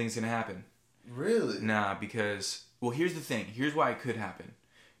 I don't think it's gonna happen. Really? Nah, because here's the thing. Here's why it could happen.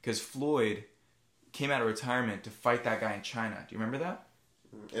 Because Floyd came out of retirement to fight that guy in China. Do you remember that?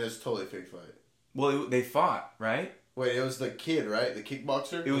 And it's totally a fake fight. Well, they fought, right? Wait, it was the kid, right? The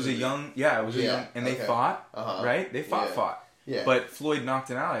kickboxer? It was a young, and they fought, right? They fought. Yeah. But Floyd knocked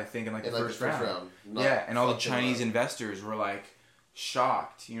him out, I think, in the first round. Yeah, and all the Chinese investors were like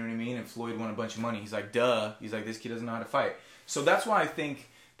shocked, you know what I mean? And Floyd won a bunch of money. He's like, duh. He's like, this kid doesn't know how to fight. So that's why I think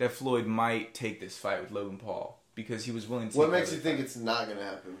that Floyd might take this fight with Logan Paul, because he was willing to. What makes you think it's not going to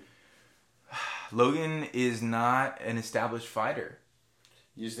happen? Logan is not an established fighter.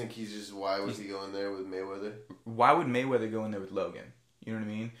 You just think why would he go in there with Mayweather? Why would Mayweather go in there with Logan? You know what I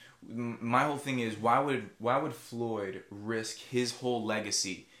mean? My whole thing is, why would Floyd risk his whole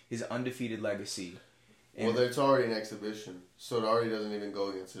legacy, his undefeated legacy? Well, it's already an exhibition, so it already doesn't even go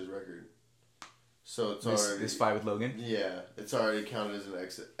against his record. So it's already... This fight with Logan? Yeah, it's already counted as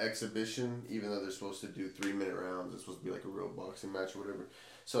an exhibition, even though they're supposed to do 3-minute rounds. It's supposed to be like a real boxing match or whatever.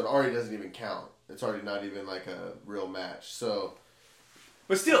 So it already doesn't even count. It's already not even like a real match. So...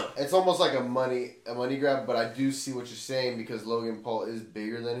 But still, it's almost like a money grab, but I do see what you're saying, because Logan Paul is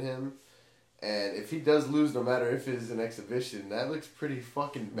bigger than him, and if he does lose, no matter if it's an exhibition, that looks pretty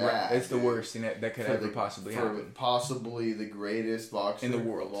fucking bad. Right. It's the worst thing that could ever possibly happen. For possibly the greatest boxer in the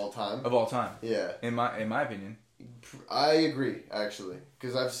world of all time. Of all time. Yeah. In my opinion. I agree, actually,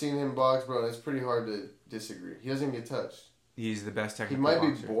 because I've seen him box, bro, and it's pretty hard to disagree. He doesn't get touched. He's the best technical boxer. He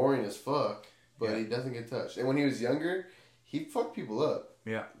might boxer. be boring as fuck, but he doesn't get touched. And when he was younger, he fucked people up.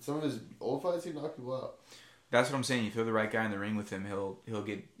 Yeah. Some of his old fights, he knocked people out. That's what I'm saying. You throw the right guy in the ring with him, he'll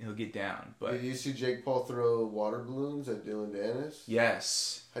get down. But did you see Jake Paul throw water balloons at Dylan Dennis?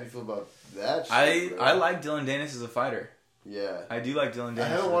 Yes. How do you feel about that shit, I like Dylan Dennis as a fighter. Yeah. I do like Dylan Dennis. I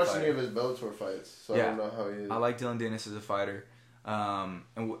haven't watched any of his Bellator fights, so I don't know how he is. I like Dylan Dennis as a fighter.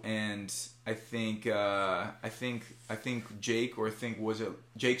 And I think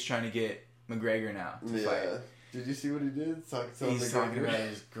Jake's trying to get McGregor now to fight. Did you see what he did? He's talking about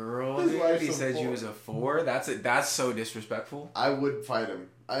his girl. He said she was a 4. That's so disrespectful. I would fight him.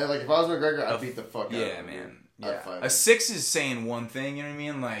 If I was McGregor, I'd beat the fuck out of him. Yeah, man. Yeah. I'd fight him. A 6 is saying one thing, you know what I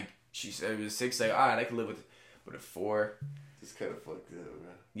mean? Like, she said it was a 6, like, alright, I can live with a 4. It's kind of fucked up,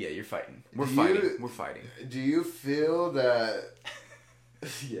 man. Yeah, you're fighting. We're fighting. Do you feel that?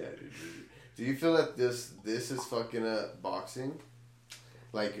 Yeah, dude. Do you feel that this is fucking up boxing?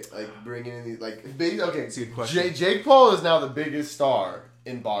 Like bringing in these okay. That's a good question. Jake Paul is now the biggest star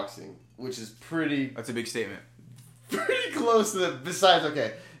in boxing, which is pretty. That's a big statement. Pretty close to the. Besides,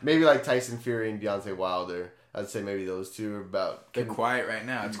 okay, maybe like Tyson Fury and Deontay Wilder. I'd say maybe those two are about. They're quiet right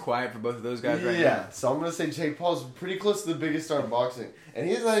now. It's quiet for both of those guys right now. Yeah, so I'm gonna say Jake Paul's pretty close to the biggest star in boxing, and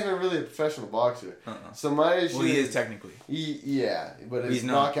he's not even really a professional boxer. So my issue. Well, he is technically. Yeah, but his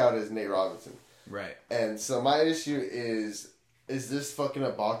knockout is Nate Robinson. Right. And so my issue is this fucking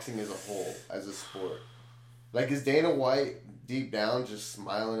up boxing as a whole, as a sport? Like, is Dana White deep down just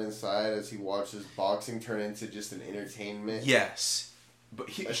smiling inside as he watches boxing turn into just an entertainment? Yes. But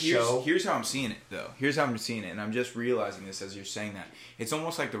here's how I'm seeing it, though. Here's how I'm seeing it, and I'm just realizing this as you're saying that. It's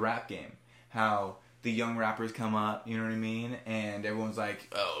almost like the rap game. How the young rappers come up, you know what I mean? And everyone's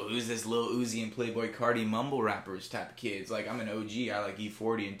like, oh, who's this Lil Uzi and Playboi Carti mumble rappers type of kids? Like, I'm an OG. I like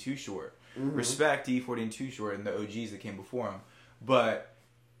E40 and Too Short. Mm-hmm. Respect E40 and Too Short and the OGs that came before him. But,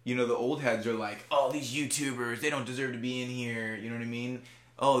 you know, the old heads are like, oh, these YouTubers, they don't deserve to be in here. You know what I mean?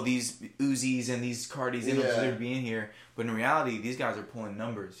 Oh, these Uzis and these Cardis, they don't deserve to be in here. But in reality, these guys are pulling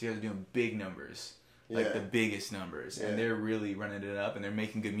numbers. These guys are doing big numbers. Like the biggest numbers. Yeah. And they're really running it up and they're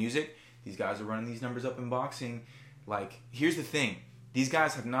making good music. These guys are running these numbers up in boxing. Like, here's the thing. These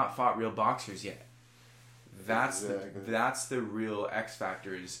guys have not fought real boxers yet. That's the real X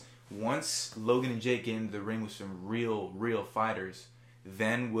factor is once Logan and Jake get into the ring with some real fighters,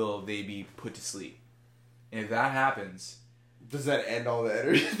 then will they be put to sleep. And if that happens... Does that end all the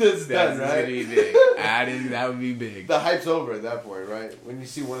energy? That's done, right? Gonna be big. That would be big. The hype's over at that point, right? When you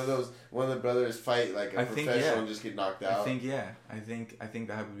see one of the brothers fight like a professional and just get knocked out. I think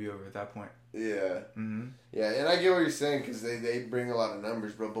the hype would be over at that point. Yeah. Mm-hmm. Yeah, and I get what you're saying because they bring a lot of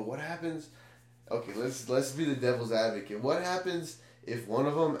numbers, bro. But what happens? Okay, let's be the devil's advocate. What happens if one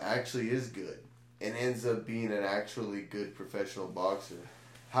of them actually is good and ends up being an actually good professional boxer?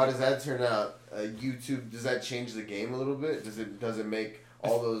 How does that turn out? YouTube, does that change the game a little bit? Does it make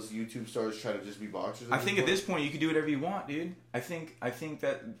all those YouTube stars try to just be boxers? I think at this point you can do whatever you want, dude. I think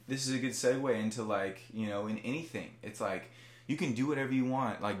that this is a good segue into like, you know, in anything. It's like you can do whatever you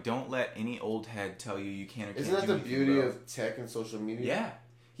want. Like, don't let any old head tell you can't or can't. Isn't that the beauty of tech and social media?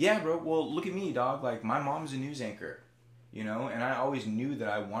 Yeah, bro. Well, look at me, dog. Like, my mom's a news anchor, you know, and I always knew that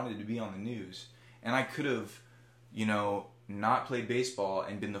I wanted to be on the news, and I could have, you know, not played baseball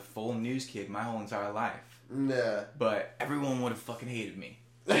and been the full news kid my whole entire life. Nah. But everyone would have fucking hated me.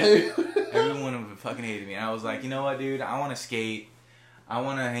 Everyone would have fucking hated me. And I was like, you know what, dude? I want to skate. I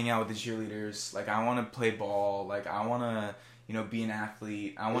want to hang out with the cheerleaders. Like, I want to play ball. Like, I want to, you know, be an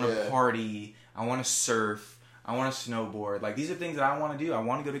athlete. I want to party. I want to surf. I want to snowboard. Like, these are things that I want to do. I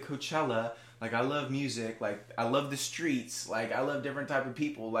want to go to Coachella. Like, I love music. Like, I love the streets. Like, I love different type of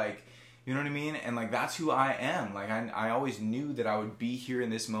people. Like, you know what I mean? And, like, that's who I am. Like, I always knew that I would be here in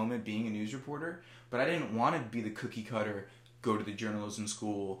this moment being a news reporter, but I didn't want to be the cookie cutter, go to the journalism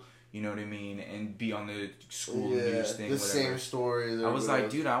school, you know what I mean, and be on the school news thing, the same story. I was like,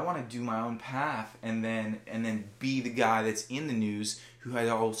 dude, I want to do my own path and then be the guy that's in the news who has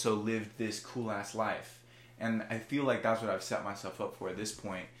also lived this cool-ass life. And I feel like that's what I've set myself up for at this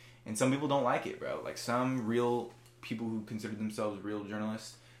point. And some people don't like it, bro. Like, some real people who consider themselves real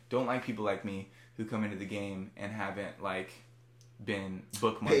journalists don't like people like me who come into the game and haven't, like, been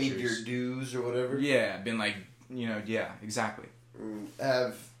book munchers. Paid your dues or whatever? Yeah, been like, you know, yeah, exactly.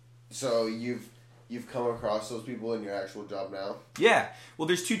 So you've come across those people in your actual job now? Yeah. Well,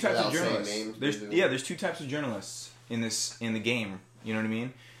 there's two types of journalists. There's two types of journalists in the game, you know what I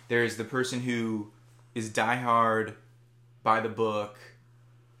mean? There's the person who is diehard, by the book,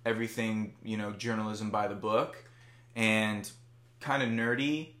 everything, you know, journalism by the book, and kind of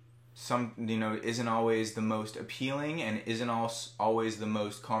nerdy. Some, you know, isn't always the most appealing and isn't always the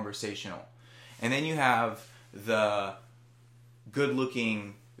most conversational. And then you have the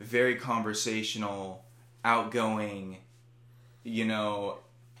good-looking, very conversational, outgoing, you know,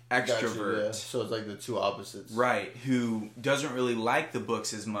 extrovert. Gotcha, yeah. So it's like the two opposites. Right, who doesn't really like the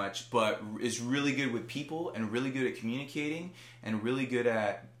books as much, but is really good with people and really good at communicating and really good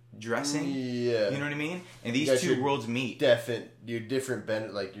at dressing. Yeah. You know what I mean? And these two worlds meet. Your different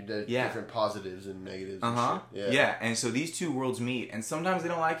different positives and negatives. Uh-huh. And yeah, and so these two worlds meet, and sometimes they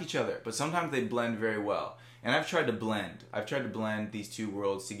don't like each other, but sometimes they blend very well. And I've tried to blend these two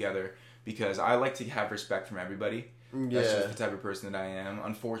worlds together because I like to have respect from everybody. That's just the type of person that I am.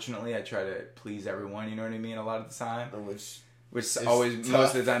 Unfortunately, I try to please everyone, you know what I mean, a lot of the time. Which always, tough.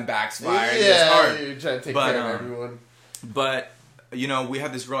 Most of the time, backfires. Yeah, it's hard. You're trying to take care of everyone. But, you know, we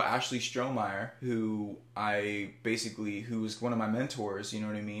have this girl, Ashley Strohmeyer, who was one of my mentors, you know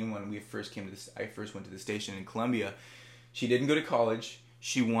what I mean? When I first went to the station in Columbia. She didn't go to college.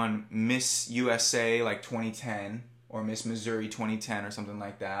 She won Miss USA like 2010 or Miss Missouri 2010 or something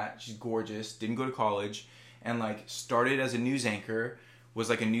like that. She's gorgeous. Didn't go to college and like started as a news anchor. Was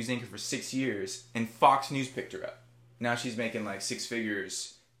like a news anchor for 6 years, and Fox News picked her up. Now she's making like 6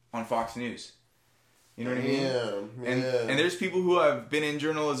 figures on Fox News. You know what I mean? Yeah. And there's people who have been in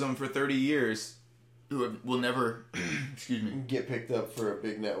journalism for 30 years who will never, excuse me, get picked up for a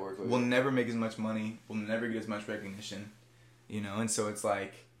big network. Will never make as much money. Will never get as much recognition. You know, and so it's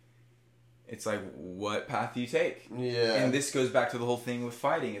like, what path do you take? Yeah. And this goes back to the whole thing with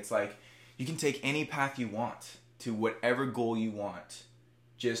fighting. It's like, you can take any path you want to whatever goal you want.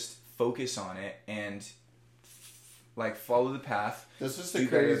 Just focus on it and like follow the path. That's just the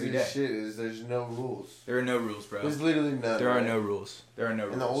craziest shit is there's no rules. There are no rules, bro. There's literally none. There are no rules. There are no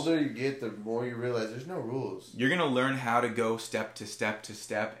rules. And the older you get, the more you realize there's no rules. You're gonna learn how to go step to step to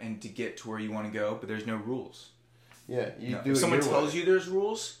step and to get to where you want to go, but there's no rules. Yeah, you do. If it someone your tells way. you there's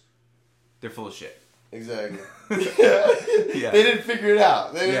rules, they're full of shit. Exactly. Yeah. They didn't figure it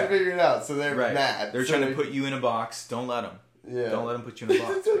out. So they're mad. They're trying to put you in a box. Don't let them. Yeah. Don't let them put you in a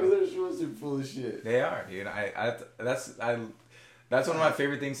box. Bro. Their rules are full of shit. They are, dude. That's one of my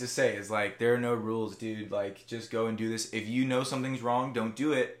favorite things to say. Is like there are no rules, dude. Like just go and do this. If you know something's wrong, don't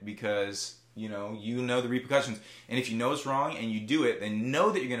do it because you know the repercussions. And if you know it's wrong and you do it, then know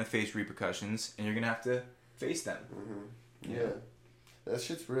that you're gonna face repercussions and you're gonna have to face them. Mm-hmm. Yeah. That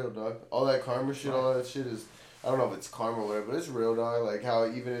shit's real, dog. All that karma shit, all that shit is, I don't know if it's karma or whatever, but it's real, dog. Like how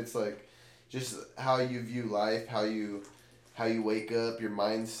even it's like, just how you view life, how you wake up, your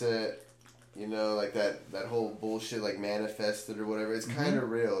mindset, you know, like that whole bullshit like manifested or whatever. It's kind of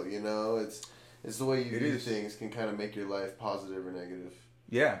real, you know. It's the way you view things can kind of make your life positive or negative.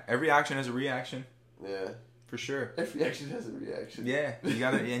 Yeah, every action has a reaction. Yeah. For sure. Every action has a reaction. Yeah, you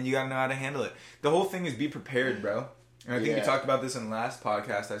gotta know how to handle it. The whole thing is be prepared, bro. And I think we talked about this in the last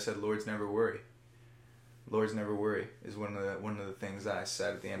podcast. I said, "Lords never worry." Lords never worry is one of the things I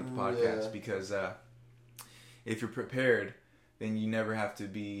said at the end of the podcast because if you're prepared, then you never have to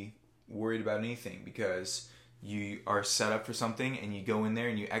be worried about anything because you are set up for something and you go in there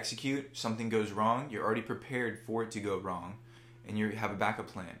and you execute. Something goes wrong, you're already prepared for it to go wrong, and you have a backup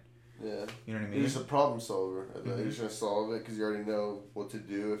plan. Yeah. You know what I mean? You're just a problem solver. You're just going to solve it because you already know what to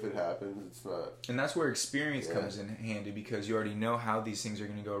do if it happens. It's not... And that's where experience comes in handy because you already know how these things are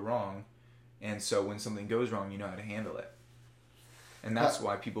going to go wrong. And so when something goes wrong, you know how to handle it. And that's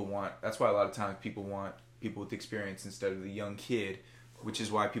why that's why a lot of times people want people with experience instead of the young kid, which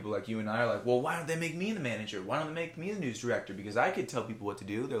is why people like you and I are like, well, why don't they make me the manager? Why don't they make me the news director? Because I could tell people what to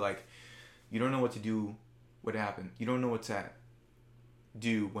do. They're like, you don't know what to do. What happened? You don't know what to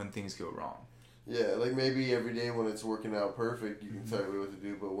do when things go wrong. Yeah, like maybe every day when it's working out perfect, you can tell everybody what to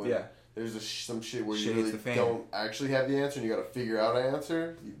do, but when there's some shit where you really don't actually have the answer and you got to figure out an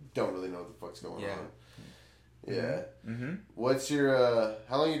answer, you don't really know what the fuck's going on. Yeah. Mm-hmm. What's your,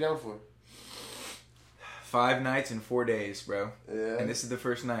 how long are you down for? 5 nights and 4 days, bro. Yeah. And this is the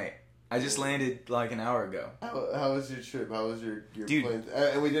first night. I just landed like an hour ago. How was your trip? How was your plane?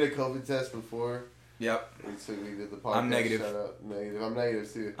 And we did a COVID test before. Yep. And so we did the podcast. I'm negative. Shout out. Negative. I'm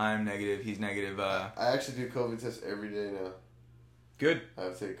negative too. I'm negative. He's negative. I actually do COVID tests every day now. Good. I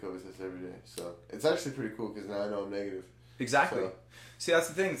have to take a COVID test every day. So it's actually pretty cool because now I know I'm negative. Exactly. So. See, that's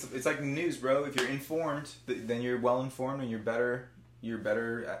the thing. It's like the news, bro. If you're informed, then you're well informed and you're better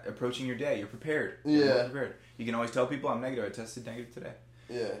at approaching your day. You're prepared. You're more prepared. You can always tell people I'm negative. I tested negative today.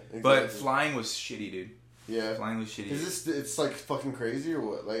 Yeah, exactly. But flying was shitty, dude. Yeah. Flying was shitty. It's like fucking crazy or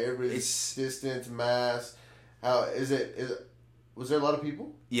what? Like everybody's distance, mass. How is it? Was there a lot of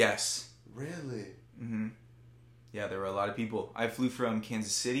people? Yes. Really? Mm-hmm. Yeah, there were a lot of people. I flew from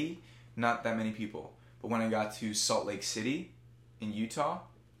Kansas City, not that many people. But when I got to Salt Lake City in Utah,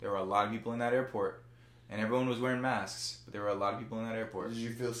 there were a lot of people in that airport. And everyone was wearing masks, but there were a lot of people in that airport. Did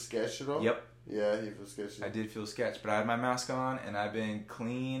you feel sketched at all? Yep. Yeah, you feel sketched. I did feel sketched, but I had my mask on, and I've been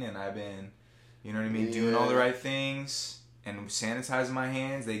clean, and I've been, you know what I mean, doing all the right things, and sanitizing my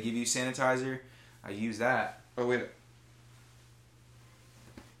hands. They give you sanitizer. I use that. Oh, wait.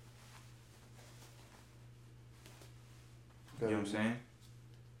 You know what I'm saying?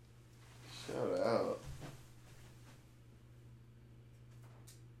 Shout out.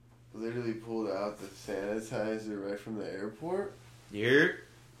 Literally pulled out the sanitizer right from the airport? Yeah.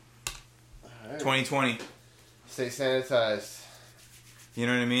 Right. 2020. Stay sanitized. You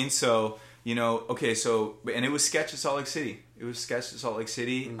know what I mean? So, you know, okay, so, and it was sketch at Salt Lake City. It was sketch at Salt Lake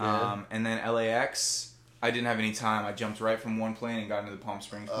City. Yeah. And then LAX, I didn't have any time. I jumped right from one plane and got into the Palm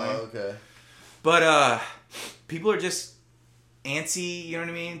Springs plane. Oh, okay. But people are just antsy, you know what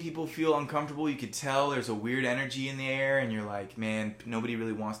I mean? People feel uncomfortable. You could tell there's a weird energy in the air, and you're like, man, nobody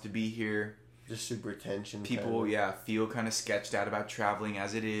really wants to be here. Just super tension. People, feel kind of sketched out about traveling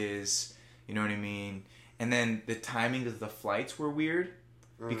as it is. You know what I mean? And then the timing of the flights were weird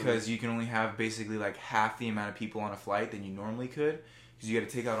because you can only have basically like half the amount of people on a flight than you normally could because you got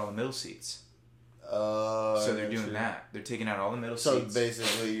to take out all the middle seats. So they're doing that. They're taking out all the middle seats. So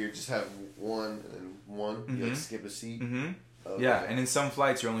basically, you just have one and one. Mm-hmm. You like skip a seat. Mm-hmm. Okay. Yeah, and in some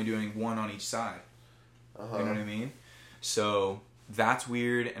flights, you're only doing one on each side. Uh-huh. You know what I mean? So that's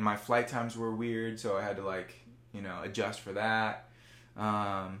weird, and my flight times were weird, so I had to adjust for that.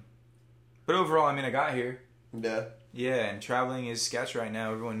 But overall, I mean, I got here. Yeah. Yeah, and traveling is sketch right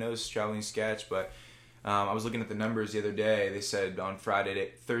now. Everyone knows traveling is sketch, but I was looking at the numbers the other day. They said on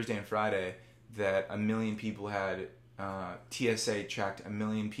Thursday and Friday, that 1 million people had TSA tracked 1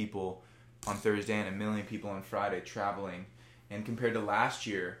 million people on Thursday and 1 million people on Friday traveling. And compared to last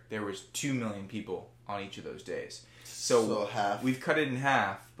year, there was 2 million people on each of those days. So half. We've cut it in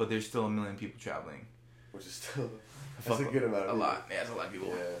half, but there's still 1 million people traveling. Which is still that's a good amount of people. A lot. Yeah, that's a lot of people.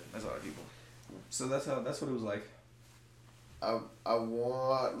 Yeah. That's a lot of people. So that's what it was like.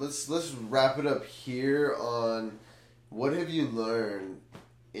 Let's wrap it up here on what have you learned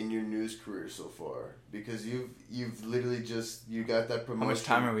in your news career so far? Because you've literally you got that promotion. How much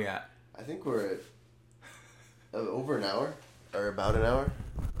time are we at? I think we're at over an hour or about an hour.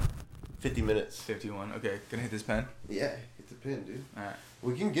 50 minutes. 51. Okay, gonna hit this pen. Yeah, hit the pin, dude. All right.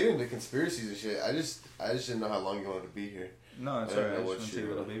 We can get into conspiracies and shit. I just didn't know how long you wanted to be here. No, that's alright. I just want to take a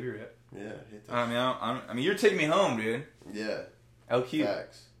little baby rip. Yeah, hit that. I mean, you're taking me home, dude. Yeah. LQ.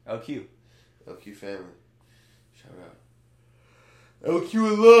 Facts. LQ. LQ family. Shout out. LQ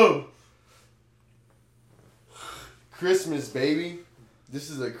in love. Christmas, baby. This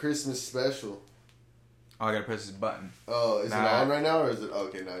is a Christmas special. Oh, I gotta press this button. Oh, is it on right now, or is it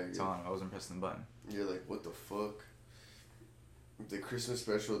okay? Now you're good. It's on. I wasn't pressing the button. You're like, what the fuck? The Christmas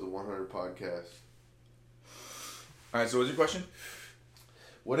special of the 100 podcast. All right. So, what's your question?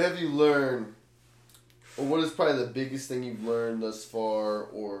 What have you learned, or what is probably the biggest thing you've learned thus far,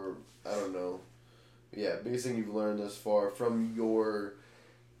 or I don't know, biggest thing you've learned thus far from your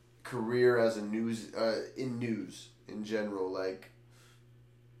career as a news in general, like,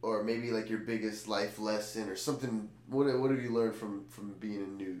 or maybe like your biggest life lesson or something. What have you learned from being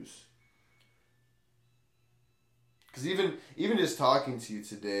in news? Because even just talking to you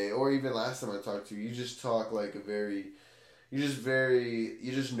today, or even last time I talked to you, you just talk like you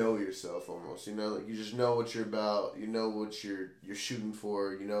just know yourself almost, you know, like you just know what you're about, you know what you're shooting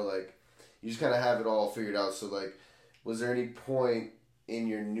for, you know, like you just kind of have it all figured out. So like, was there any point in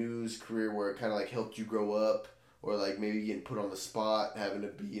your news career where it kind of like helped you grow up, or like maybe getting put on the spot, having to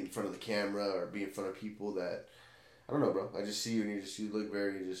be in front of the camera or be in front of people that, I don't know, bro. I just see you and you look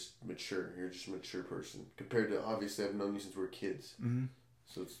very just mature. You're just a mature person compared to, obviously I've known you since we were kids. Mm-hmm.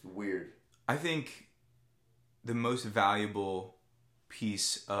 So it's weird. I think the most valuable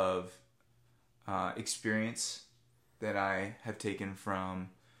piece of experience that I have taken from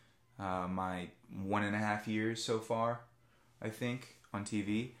my 1.5 years so far, I think, on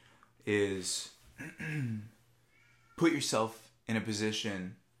TV is put yourself in a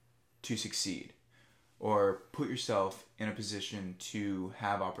position to succeed, or put yourself in a position to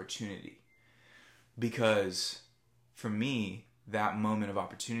have opportunity. Because for me, that moment of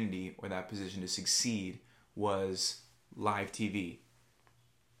opportunity or that position to succeed was live TV.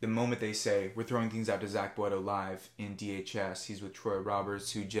 The moment they say, we're throwing things out to Zach Boedo live in DHS. He's with Troy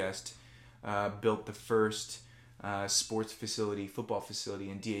Roberts, who just built the first sports facility, football facility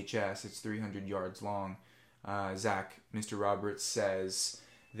in DHS. It's 300 yards long. Zach, Mr. Roberts, says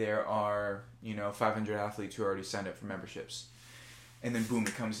there are, 500 athletes who already signed up for memberships. And then boom,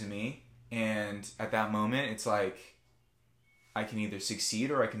 it comes to me. And at that moment, it's like, I can either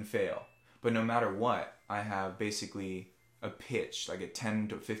succeed or I can fail. But no matter what, I have basically a pitch, like a 10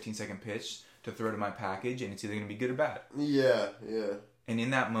 to 15 second pitch to throw to my package, and it's either going to be good or bad. Yeah, yeah. And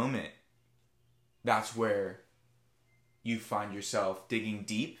in that moment, that's where you find yourself digging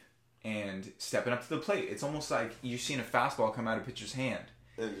deep and stepping up to the plate. It's almost like you've seen a fastball come out of a pitcher's hand.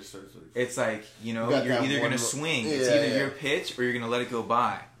 And it just starts like, it's like, you're either going to swing. It's either your pitch or you're going to let it go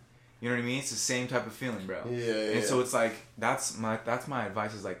by. You know what I mean? It's the same type of feeling, bro. Yeah. And so it's like, that's my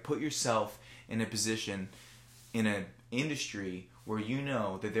advice is like, put yourself in a position in an industry where you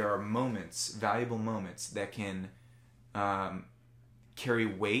know that there are moments, valuable moments that can carry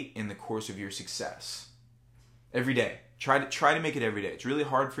weight in the course of your success. every day. Try to make it every day. It's really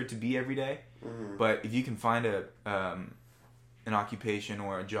hard for it to be every day, but if you can find an occupation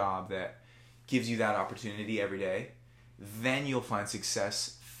or a job that gives you that opportunity every day, then you'll find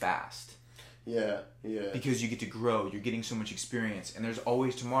success fast. Yeah. Because you get to grow. You're getting so much experience, and there's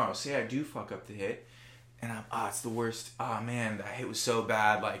always tomorrow. Say I do fuck up the hit, and it's the worst. Man, that hit was so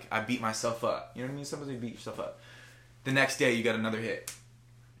bad. Like, I beat myself up. You know what I mean? Sometimes you beat yourself up. The next day, you got another hit.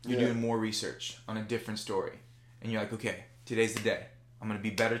 You're doing more research on a different story. And you're like, okay, today's the day. I'm going to be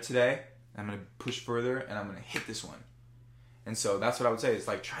better today. I'm going to push further, and I'm going to hit this one. And so that's what I would say. It's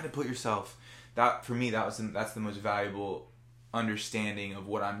like, try to put yourself... That, for me, that's the most valuable understanding of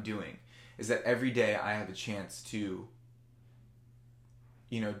what I'm doing. Is that every day I have a chance to,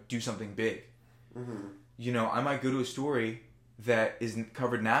 do something big. Mm-hmm. I might go to a story that isn't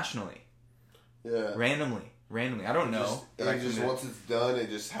covered nationally. Yeah. Randomly. I don't know. Once it's done, it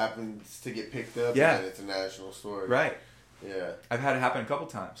just happens to get picked up. Yeah. And it's a national story. Right. Yeah. I've had it happen a couple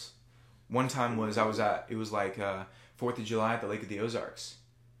times. One time it was 4th of July at the Lake of the Ozarks.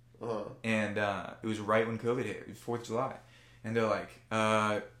 Uh-huh. And it was right when COVID hit. It was 4th of July. And they're like,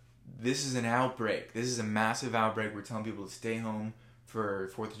 this is an outbreak. This is a massive outbreak. We're telling people to stay home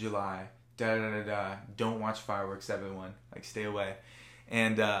for 4th of July. Don't watch fireworks, everyone. Like, stay away.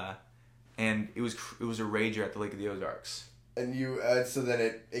 And it was a rager at the Lake of the Ozarks. And you, so then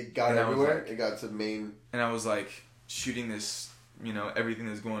it got everywhere? It got to Maine? And I was like, shooting this, everything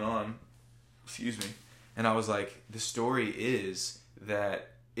that's going on. Excuse me. And I was like, the story isn't that,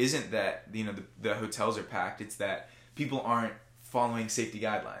 the hotels are packed. It's that people aren't following safety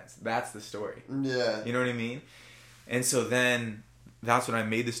guidelines. That's the story. Yeah. You know what I mean? And so then... That's when I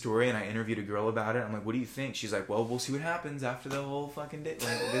made the story, and I interviewed a girl about it. I'm like, what do you think? She's like, well, we'll see what happens after the whole fucking day.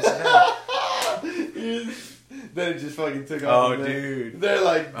 Like, this and that. Then it just fucking took off. Oh, dude. They're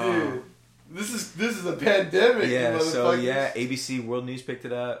like, dude, this is a pandemic. Yeah, so, ABC World News picked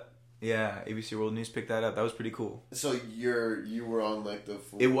it up. Yeah, ABC World News picked that up. That was pretty cool. So you were on, like, the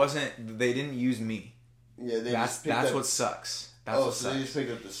full... It wasn't... They didn't use me. Yeah, that's what sucks. They just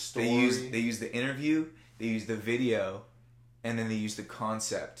picked up the story. They used the interview, they used the video... And then they used the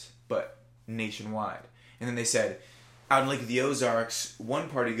concept, but nationwide. And then they said, out in Lake of the Ozarks, one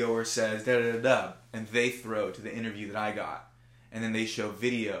party goer says da-da-da-da, and they throw to the interview that I got. And then they show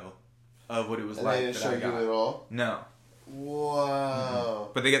video of what it was like that I got. They didn't show you at all? No. Wow.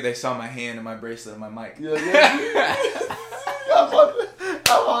 Mm-hmm. But they saw my hand and my bracelet and my mic. Yeah. I'm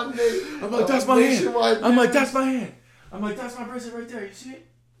on Nate. I'm like, that's my hand. I'm like, that's my hand. I'm like, that's my bracelet right there. You see it?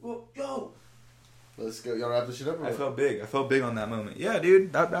 Well, yo. Let's go. Y'all wrap this shit up. I felt big on that moment. Yeah,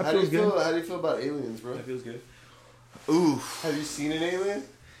 dude. That feels good. How do you feel about aliens, bro? That feels good. Oof. Have you seen an alien?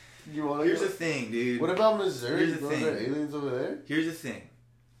 Here's the thing, dude. What about Missouri? Here's the thing. Are there aliens over there? Here's the thing.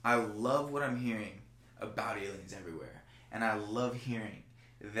 I love what I'm hearing about aliens everywhere. And I love hearing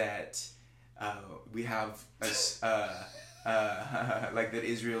that we have, like that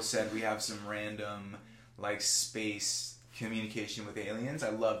Israel said, we have some random, like, space communication with aliens. I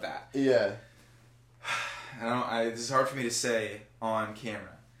love that. Yeah. This is hard for me to say on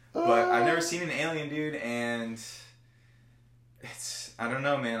camera, but I've never seen an alien, dude, and I don't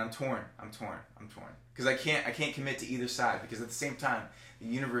know, man. I'm torn. Because I can't commit to either side, because at the same time, the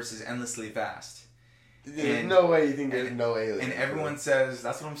universe is endlessly vast. There's no way you think there's no aliens. And everyone says,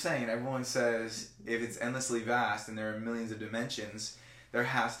 that's what I'm saying, everyone says if it's endlessly vast and there are millions of dimensions, there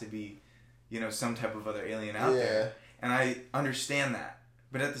has to be, some type of other alien out there. And I understand that.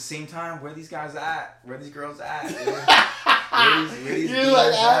 But at the same time, where are these guys at? Where are these girls at, dude? You're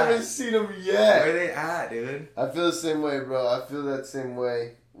like, I haven't seen them yet. Where are they at, dude? I feel the same way, bro. I feel that same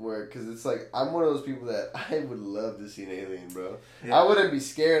way. Because it's like, I'm one of those people that I would love to see an alien, bro. Yeah. I wouldn't be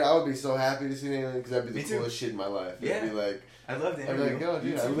scared. I would be so happy to see an alien, because that'd be the coolest shit in my life. Yeah. It'd be like... I'd love to interview. I'd be like, yo,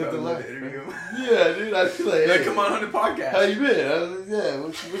 dude, I lived a life. Yeah, dude, I'd be like, hey, come on the podcast. How you been? I was like, yeah,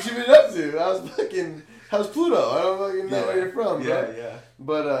 what you been up to? How's Pluto? I don't fucking know where you're from, bro. Yeah.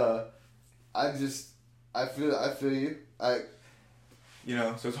 But, I feel you.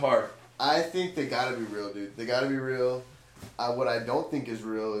 So it's hard. I think they gotta be real, dude. They gotta be real. What I don't think is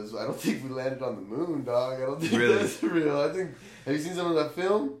real is I don't think we landed on the moon, dog. I don't think that's real. Have you seen some of that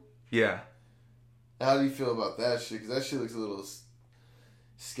film? Yeah. How do you feel about that shit? Because that shit looks a little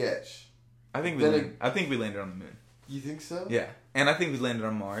sketch. I think we landed on the moon. You think so? Yeah. And I think we landed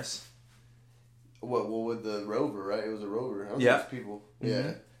on Mars. What? Well, with the rover, right? It was a rover. I don't think it was people. Mm-hmm.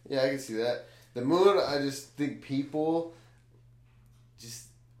 Yeah. Yeah, I can see that. The moon, I just think people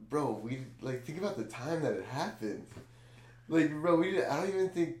bro, think about the time that it happened. Like, bro, I don't even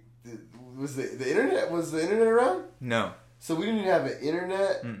think, was the internet around? No. So we didn't have an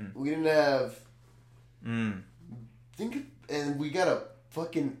internet. Mm-mm. We didn't have And we got a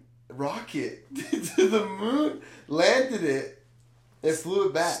fucking rocket to the moon, landed it, and flew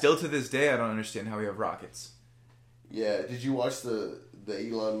it back. Still to this day, I don't understand how we have rockets. Yeah, did you watch the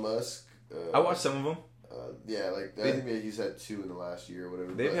Elon Musk? I watched some of them. Yeah, like I think he's had 2 in the last year or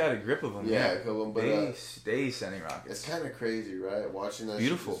whatever. They've had a grip of them. Yeah, a couple of them. But they stay sending rockets. It's kind of crazy, right? Watching that.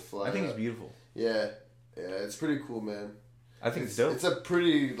 Beautiful. Shit just fly I think up. it's beautiful. Yeah, it's pretty cool, man. I think it's dope. It's a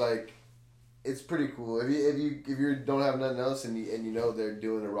pretty it's pretty cool. If you don't have nothing else and you know they're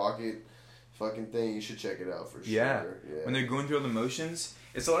doing a rocket fucking thing, you should check it out for sure. Yeah. When they're going through all the motions,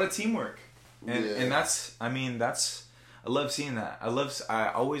 it's a lot of teamwork, and that's I love seeing that. I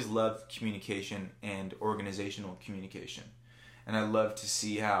always love communication and organizational communication, and I love to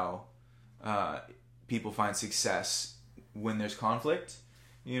see how people find success when there's conflict,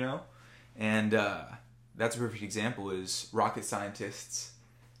 you know, and that's a perfect example is rocket scientists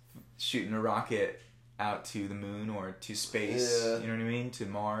shooting a rocket out to the moon or to space. Yeah. You know what I mean? To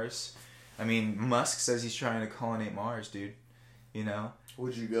Mars. I mean, Musk says he's trying to colonize Mars, dude. You know?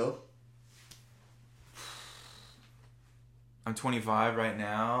 Would you go? I'm 25 right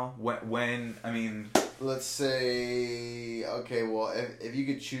now. When I mean, let's say, okay, well, if you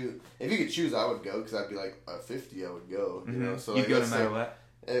could choose, I would go because I'd be like 50, I would go. You know, so you'd like, go no matter what.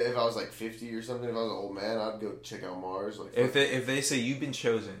 If I was like 50 or something, if I was an old man, I'd go check out Mars. Like, if they say you've been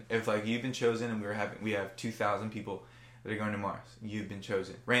chosen, if like you've been chosen, and we have 2,000 people that are going to Mars, you've been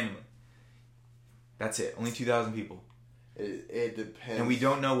chosen randomly. That's it. Only 2,000 people. It depends. And we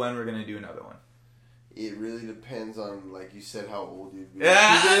don't know when we're gonna do another one. It really depends on, like you said, how old you'd be.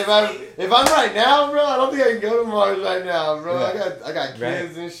 Yeah. If I'm right now, bro, I don't think I can go to Mars right now, bro. Yeah. I got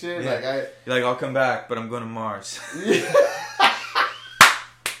kids and shit. Yeah. Like You're like, I'll come back, but I'm going to Mars. Yeah.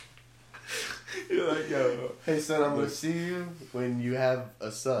 You're like, yo. Hey son, I'm gonna see you when you have a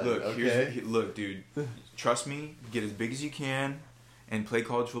son. Look, okay? Look, dude. Trust me. Get as big as you can, and play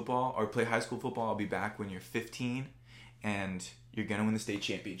college football or play high school football. I'll be back when you're 15, and you're gonna win the state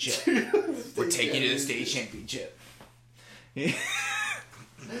championship. We're taking you to the state championship. You're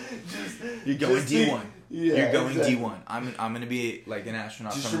going D1. Yeah, you're going exactly. D1. I'm gonna be like an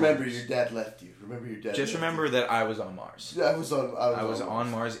astronaut. Just somewhere. remember your dad left you. Remember your dad. Just remember that I was on Mars. I was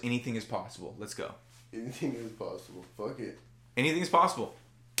on Mars. Anything is possible. Let's go. Anything is possible. Fuck it. Anything is possible.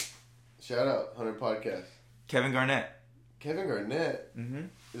 Shout out 100 Podcast. Kevin Garnett. Kevin Garnett. Mm-hmm.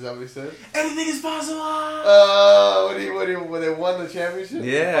 Is that what he said? Anything is possible. When they won the championship?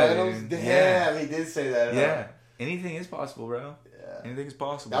 Yeah. The finals? Dude. Damn, Yeah. he did say that. Yeah. Anything is possible, bro. Yeah. Anything is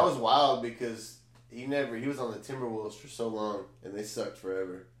possible. That was wild because he was on the Timberwolves for so long and they sucked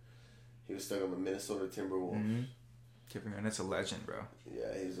forever. He was stuck on the Minnesota Timberwolves. Mm-hmm. Kevin Garnett's a legend, bro.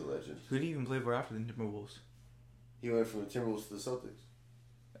 Yeah, he's a legend. Who did he even play for after the Timberwolves? He went from the Timberwolves to the Celtics.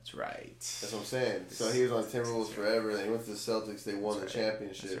 That's right. That's what I'm saying. So he was on the Timberwolves forever, and then he went to the Celtics. They won the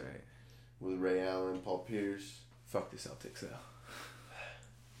championship. That's right. With Ray Allen, Paul Pierce. Fuck the Celtics, though.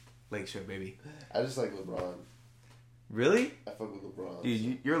 Lake Show, baby. I just like LeBron. Really? I fuck with LeBron.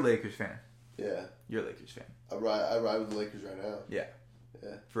 Dude, you're a Lakers fan. Yeah. You're a Lakers fan. I ride with the Lakers right now. Yeah.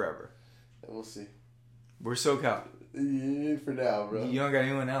 Yeah. Forever. And we'll see. We're SoCal. Yeah, for now, bro. You don't got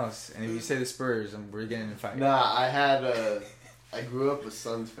anyone else. And if you say the Spurs, we're getting in a fight. Nah, I grew up a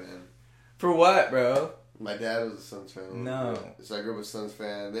Suns fan. For what, bro? My dad was a Suns fan. No. So I grew up a Suns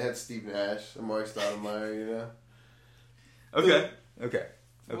fan. They had Steve Nash, Amari Stoudemire, you know? Okay.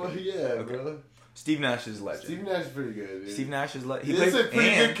 Well, yeah, bro. Steve Nash is a legend. Steve Nash is pretty good, dude. Steve Nash is He's a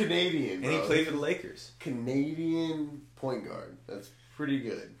pretty good Canadian, bro. And he played for the Lakers. Canadian point guard. That's pretty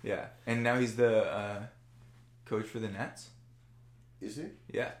good. Yeah. And now he's the coach for the Nets. Is he?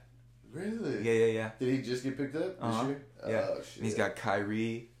 Yeah. Really? Yeah. Did he just get picked up this year? Yeah. Oh, shit. And he's got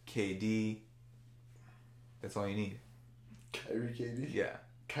Kyrie, KD. That's all you need. Kyrie, KD? Yeah.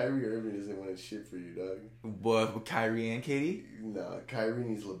 Kyrie Irving isn't winning shit for you, dog. What, Kyrie and KD? No, Kyrie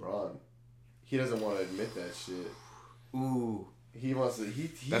needs LeBron. He doesn't want to admit that shit. Ooh. He wants to.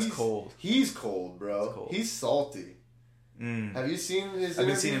 That's cold. He's cold, bro. That's cold. He's salty. Mm. Have you seen his? I've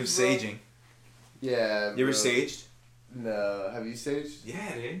been seeing him bro? saging. Yeah. You ever bro. saged? No. Have you saged?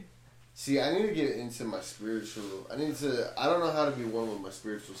 Yeah, dude. See, I need to get into my spiritual. I don't know how to be one with my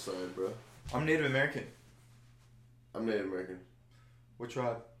spiritual side, bro. I'm Native American. I'm Native American. What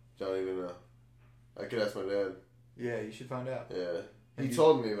tribe? Don't even know. I could ask my dad. Yeah, you should find out. Yeah. He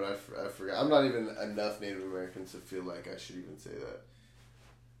told me, but I forgot. I'm not even enough Native American to feel like I should even say that.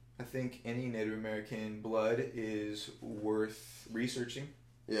 I think any Native American blood is worth researching.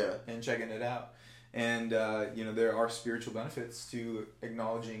 Yeah. And checking it out. And, there are spiritual benefits to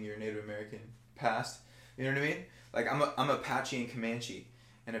acknowledging your Native American past. You know what I mean? Like, I'm Apache and Comanche.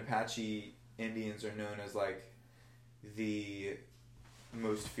 And Apache Indians are known as, like, the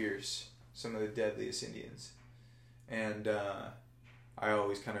most fierce, some of the deadliest Indians. And I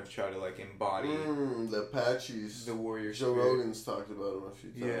always kind of try to like embody the Apaches. the warrior Joe spirit. Rogan's talked about them a few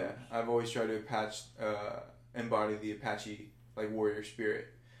times. Yeah, I've always tried to embody the Apache like warrior spirit,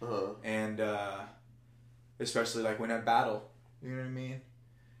 and especially like when I battle, you know what I mean,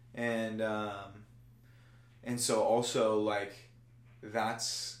 and so also like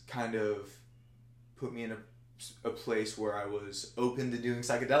that's kind of put me in a place where I was open to doing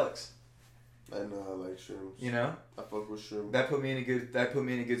psychedelics. I know I like shrooms. You know, I fuck with shrooms. that put me in a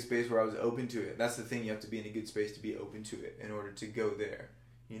good space where I was open to it. That's the thing, you have to be in a good space to be open to it in order to go there.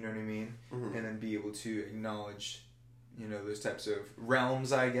 You know what I mean? Mm-hmm. And then be able to acknowledge, you know, those types of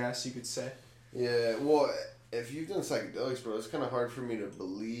realms, I guess you could say. Yeah, well, if you've done psychedelics, bro, it's kind of hard for me to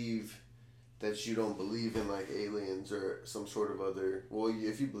believe that you don't believe in like aliens or some sort of other. Well,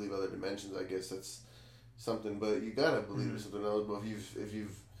 if you believe other dimensions, I guess that's something. But you gotta believe in something else. But if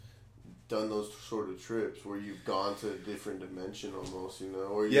you've done those sort of trips where you've gone to a different dimension almost, you know,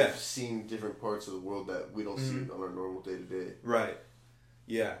 or you've seen different parts of the world that we don't see on our normal day to day. Right.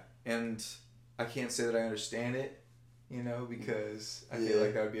 Yeah, and I can't say that I understand it, you know, because I feel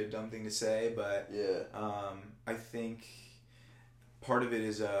like that would be a dumb thing to say, but I think part of it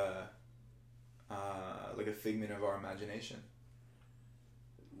is like a figment of our imagination.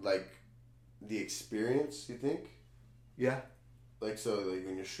 Like the experience, you think? Yeah. Like, so, like,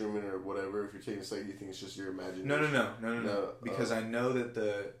 when you're shrooming or whatever, if you're taking psych, you think it's just your imagination? No. Because I know that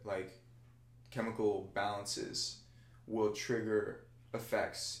the, like, chemical balances will trigger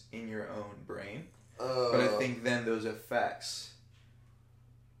effects in your own brain. But I think then those effects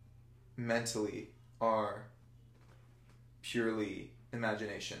mentally are purely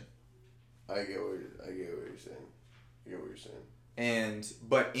imagination. I get what you're saying.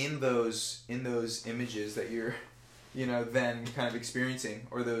 But in those images that you're, you know, then kind of experiencing,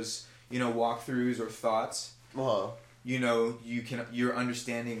 or those, you know, walkthroughs or thoughts, you know, you're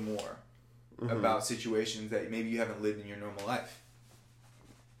understanding more about situations that maybe you haven't lived in your normal life.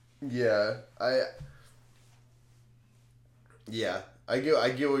 Yeah, I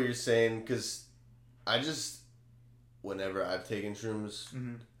get what you're saying, because whenever I've taken shrooms,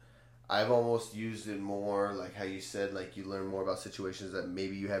 I've almost used it more, like how you said, like you learn more about situations that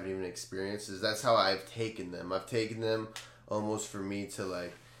maybe you haven't even experienced. That's how I've taken them. I've taken them almost for me to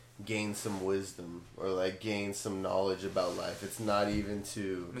like gain some wisdom or like gain some knowledge about life. It's not even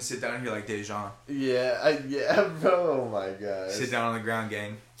to... I'm gonna sit down here like Dejan. Yeah, bro, oh my god. Sit down on the ground,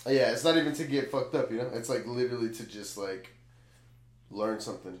 gang. Yeah, it's not even to get fucked up, you know? It's like literally to just like learn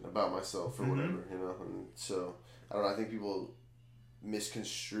something about myself or whatever, you know? And so, I don't know, I think people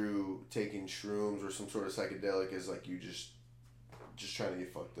misconstrue taking shrooms or some sort of psychedelic as like you just trying to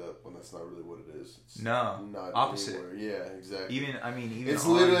get fucked up, when that's not really what it is. It's not opposite. Anywhere. Yeah, exactly. Even it's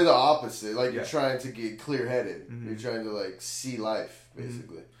literally the opposite. Like you're Yeah. trying to get clear-headed. You're trying to like see life,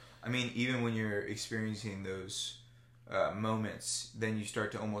 basically. I mean, even when you're experiencing those moments, then you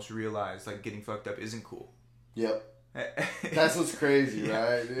start to almost realize like getting fucked up isn't cool. Yep. That's what's crazy,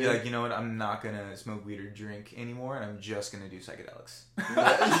 right? Dude? You're like, you know what? I'm not gonna smoke weed or drink anymore, and I'm just gonna do psychedelics.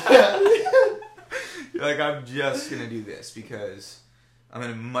 You're like, I'm just gonna do this because I'm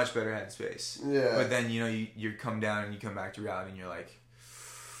in a much better headspace. Yeah. But then you know you come down and you come back to reality, and you're like,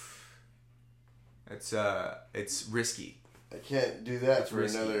 it's risky. I can't do that for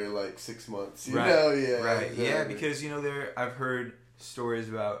risky. another like 6 months. You right. know? Yeah. Right. Exactly. Yeah, because you know I've heard stories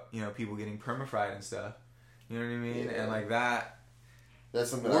about, you know, people getting permafried and stuff. You know what I mean? Yeah. And like that. That's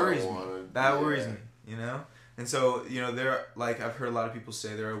something worries I don't me. want. That worries me. You know. And so you know I've heard a lot of people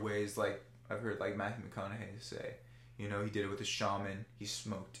say there are ways, like I've heard like Matthew McConaughey say, you know, he did it with a shaman. He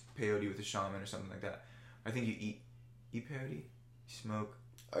smoked peyote with a shaman or something like that. I think you eat peyote. You smoke.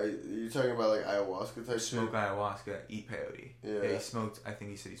 Are you talking about like ayahuasca type Smoke shit? ayahuasca, eat peyote. Yeah. He smoked. I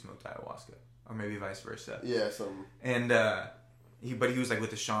think he said he smoked ayahuasca, or maybe vice versa. Yeah, some. And he was like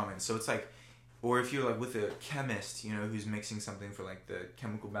with a shaman, so it's like, or if you're like with a chemist, you know, who's mixing something for like the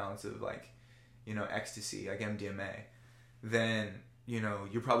chemical balance of like, you know, ecstasy, like MDMA, then you know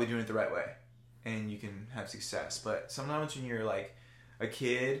you're probably doing it the right way, and you can have success. But sometimes when you're like a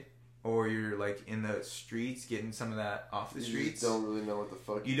kid, or you're like in the streets getting some of that off the streets, You don't really know what the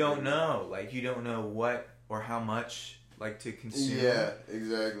fuck. you don't know. Like you don't know what or how much like to consume. Yeah,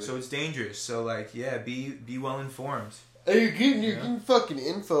 exactly. So it's dangerous. So like, yeah, be well informed. And you're getting fucking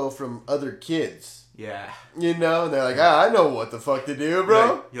info from other kids. Yeah. You know, and they're like, I know what the fuck to do,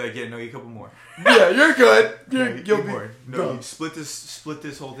 bro. You're like, yeah, no, you a couple more. Yeah, you're good. You'll be more. No, you split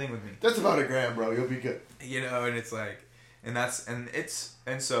this whole thing with me. That's about a gram, bro. You'll be good. You know, and it's like, and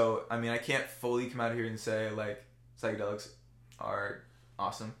so I mean, I can't fully come out here and say like psychedelics are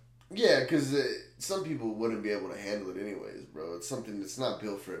awesome. Yeah, because some people wouldn't be able to handle it anyways, bro. It's something that's not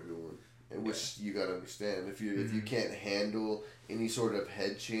built for everyone, and which you gotta understand. If you can't handle any sort of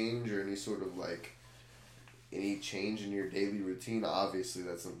head change or any sort of like any change in your daily routine, obviously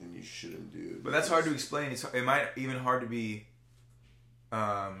that's something you shouldn't do. But that's hard to explain. It might even hard to be, it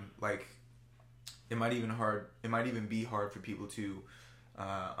might even be hard for people to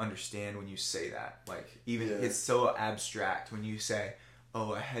understand when you say that. Like it's so abstract when you say,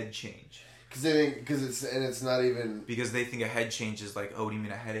 "Oh, a head change." It's not even because they think a head change is like, "Oh, what do you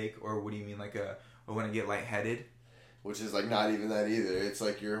mean a headache?" Or what do you mean like when I get lightheaded? Which is like not even that either. It's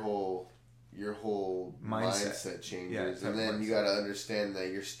like your whole mindset changes, and then you got to understand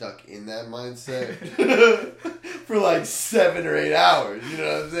that you're stuck in that mindset for like 7 or 8 hours. You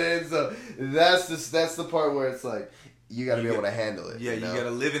know what I'm saying? So that's the part where it's like you got to be able to handle it. Yeah, you got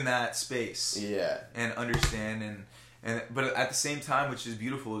to live in that space. Yeah, and understand but at the same time, which is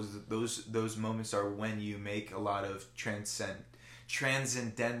beautiful, is those moments are when you make a lot of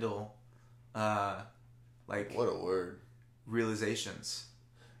transcendental, like what a word, realizations.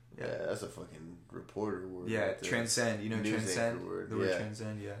 Yeah, that's a fucking reporter word. Yeah, right transcend. You know, transcend. Word. The word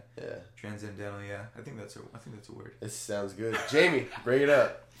transcend. Yeah. Yeah. Transcendental. Yeah, I think that's a word. This sounds good. Jamie, bring it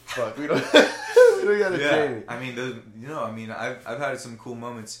up. Fuck, we don't got a Jamie. I mean, I've had some cool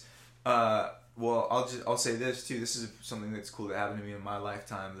moments. Well, I'll say this too. This is something that's cool that happened to me in my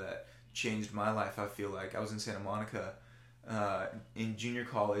lifetime that changed my life. I feel like I was in Santa Monica, in junior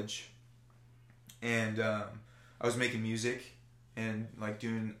college, and I was making music. And like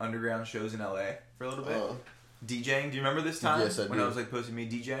doing underground shows in LA for a little bit. DJing. Do you remember this time? Yes, I do. When I was like posting me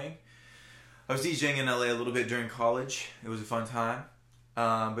DJing. I was DJing in LA a little bit during college. It was a fun time.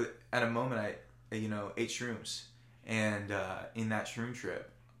 But at a moment I ate shrooms. And in that shroom trip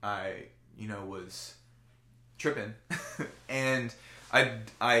I was tripping. And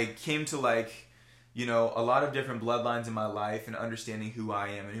I came to like a lot of different bloodlines in my life and understanding who I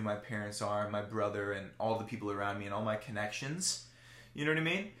am and who my parents are and my brother and all the people around me and all my connections. You know what I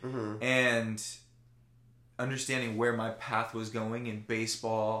mean? Mm-hmm. And understanding where my path was going in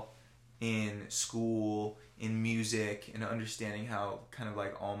baseball, in school, in music, and understanding how kind of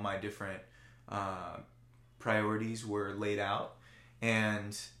like all my different priorities were laid out.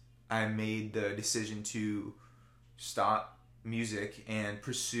 And I made the decision to stop music and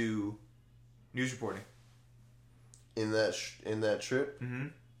pursue news reporting. In that trip? Mm-hmm.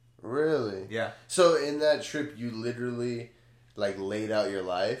 Really? Yeah. So in that trip, you literally like laid out your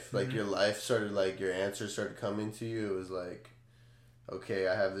life. Like your life started, like your answers started coming to you. It was like, okay,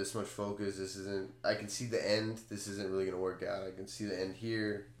 I have this much focus. I can see the end. This isn't really gonna work out. I can see the end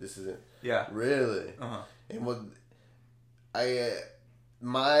here. This isn't. Yeah. Really. Uh-huh. And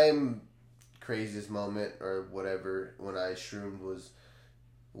my craziest moment or whatever when I shroomed was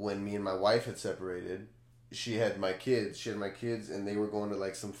when me and my wife had separated. She had my kids, and they were going to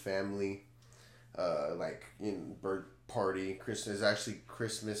like some family, birth party. Christmas, actually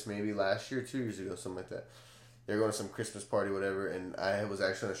Christmas maybe last year, 2 years ago, something like that. They were going to some Christmas party, whatever, and I was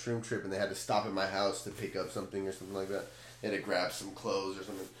actually on a shroom trip, and they had to stop at my house to pick up something or something like that. They had to grab some clothes or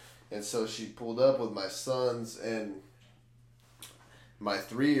something, and so she pulled up with my sons and my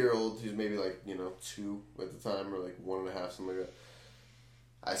 3-year-old, who's maybe like 2 at the time, or like 1.5, something like that.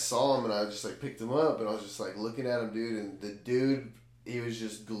 I saw him and I just like picked him up and I was just like looking at him, dude, and the dude, he was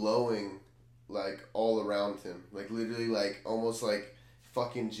just glowing like all around him, like literally like almost like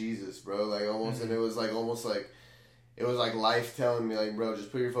fucking Jesus, bro, like almost, and it was like almost like it was like life telling me like, bro,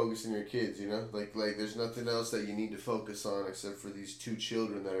 just put your focus in your kids, like there's nothing else that you need to focus on except for these 2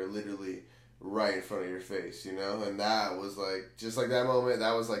 children that are literally right in front of your face, and that was like just like that moment,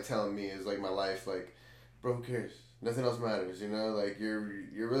 that was like telling me is like my life, like, bro, who cares? Nothing else matters, like your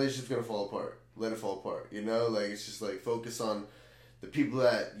relationship's gonna fall apart. Let it fall apart, like it's just like focus on the people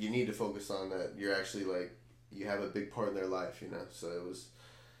that you need to focus on, that you're actually like you have a big part in their life, So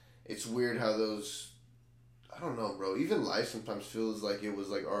it's weird how those, I don't know, bro. Even life sometimes feels like it was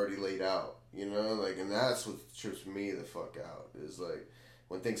like already laid out, like, and that's what trips me the fuck out is like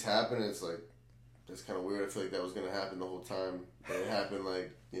when things happen, it's like that's kind of weird. I feel like that was gonna happen the whole time, but it happened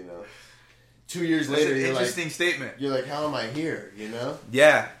like 2 years later, you're interesting statement. You're like, how am I here?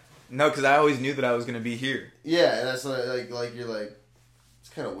 Yeah, no, because I always knew that I was gonna be here. Yeah, and that's like you're like, it's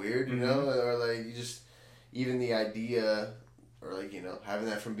kind of weird, or like you just even the idea, or like having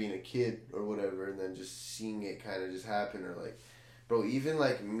that from being a kid or whatever, and then just seeing it kind of just happen, or like, bro, even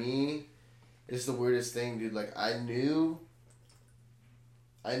like me, it's the weirdest thing, dude. Like I knew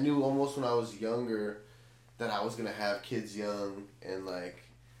almost when I was younger that I was gonna have kids young, and like.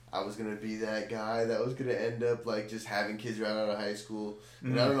 I was gonna be that guy that was gonna end up like just having kids right out of high school,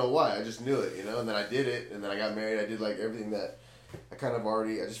 and Mm-hmm. I don't know why. I just knew it, you know. And then I did it, and then I got married. I did like everything that I kind of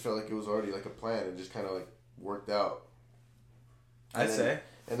already. I just felt like it was already like a plan. It just kind of like worked out. I'd say.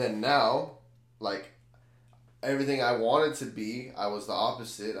 And then now, like everything I wanted to be, I was the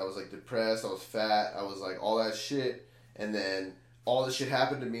opposite. I was like depressed. I was fat. I was like all that shit, and then all this shit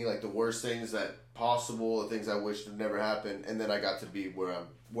happened to me, like the worst things that possible, the things I wished had never happened, and then I got to be where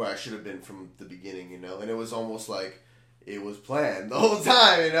I should have been from the beginning, you know. And it was almost like it was planned the whole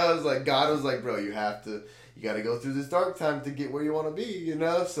time, you know. It was like God was like, bro, you got to go through this dark time to get where you want to be, you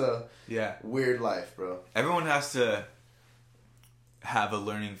know. So yeah, weird life, bro. Everyone has to have a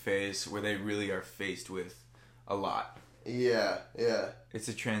learning phase where they really are faced with a lot. Yeah. It's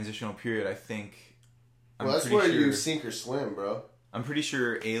a transitional period, I think. Well, that's where you sink or swim, bro. I'm pretty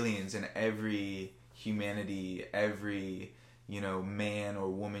sure aliens and every humanity, every, man or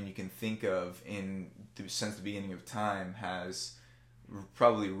woman you can think of since the beginning of time has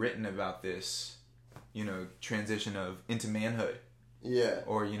probably written about this, transition into manhood. Yeah.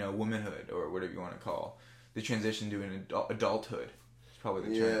 Or, womanhood or whatever you want to call the transition to an adulthood. It's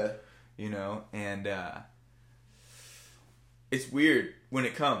probably the term. And it's weird when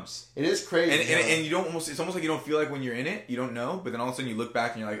it comes. It is crazy. And you don't it's almost like you don't feel like when you're in it, you don't know, but then all of a sudden you look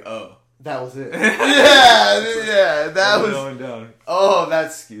back and you're like, oh. That was it. yeah, that was going down. Oh,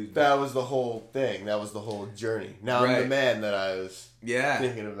 that was the whole thing. That was the whole journey. Now I'm the man that I was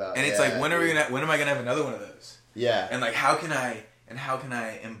thinking about. And it's like when am I gonna have another one of those? Yeah. And like how can I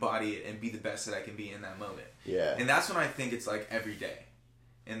embody it and be the best that I can be in that moment? Yeah. And that's when I think it's like every day.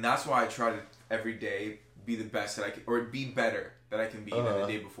 And that's why I try to every day be the best that I can, or be better that I can be than the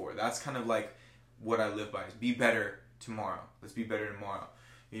day before. That's kind of like what I live by, is be better tomorrow. Let's be better tomorrow.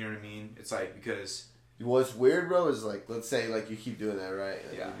 You know what I mean? It's like, because what's weird, bro, is like, let's say like you keep doing that, right?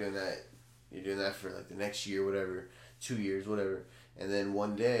 Like, yeah. You're doing that for like the next year, whatever, 2 years, whatever, and then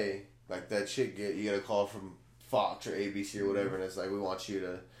one day, like that shit you get a call from Fox or ABC or whatever, and it's like, we want you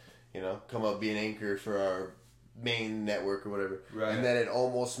to, come up, be an anchor for our main network or whatever, right? And then it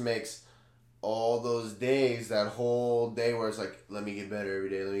almost makes all those days, that whole day where it's like, let me get better every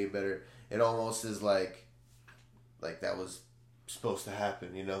day, let me get better. It almost is like that was supposed to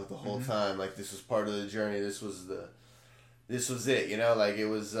happen, the whole time. Like this was part of the journey. This was it, like it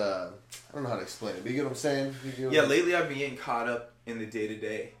was. I don't know how to explain it, but you get what I'm saying? Lately I've been getting caught up in the day to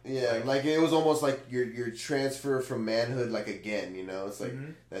day. Yeah, like it was almost like your transfer from manhood, like again, it's like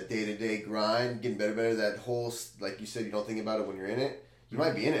that day to day grind, getting better. That whole, like you said, you don't think about it when you're in it. You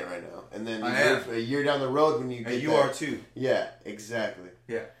might be in it right now, and then a year down the road when you get you are too. Yeah, exactly.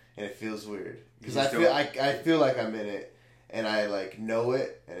 Yeah, and it feels weird because I feel like I'm in it, and I like know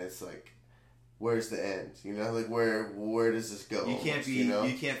it, and it's like, where's the end? Like where does this go? You can't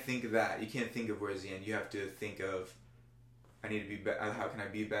You can't think of that. You can't think of where's the end. You have to think of, I need to be better. How can I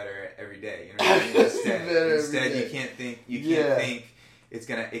be better every day? Instead, you can't think. You can't think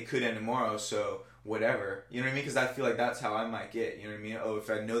it could end tomorrow. So. Whatever, you know what I mean? Because I feel like that's how I might get, you know what I mean? Oh, if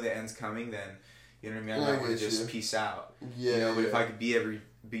I know the end's coming, then, you know what I mean? I might want to just peace out. Yeah. But if I could be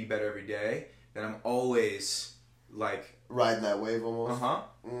better every day, then I'm always like riding that wave almost.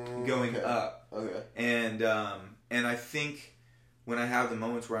 Going up. Okay. And I think when I have the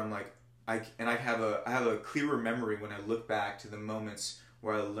moments where I'm like, I have a clearer memory when I look back to the moments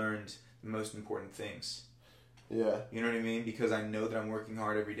where I learned the most important things. Yeah. You know what I mean? Because I know that I'm working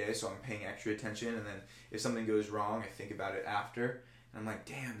hard every day, so I'm paying extra attention, and then if something goes wrong, I think about it after, and I'm like,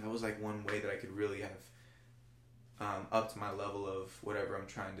 damn, that was like one way that I could really have upped my level of whatever I'm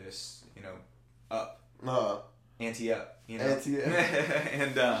trying to, up. Ante up, Ante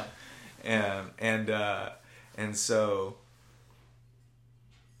up. and so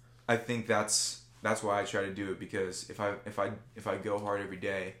I think that's why I try to do it, because if I go hard every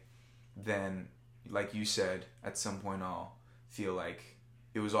day, then like you said, at some point I'll feel like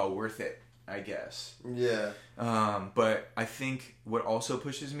it was all worth it, I guess. Yeah. But I think what also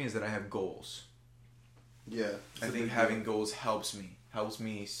pushes me is that I have goals. Yeah. I think having goals helps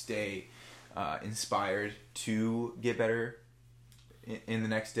me stay inspired to get better in the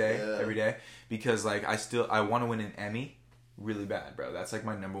next day, every day. Because like I want to win an Emmy really bad, bro. That's like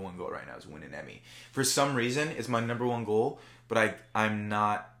my number one goal right now, is win an Emmy. For some reason, it's my number one goal, but I'm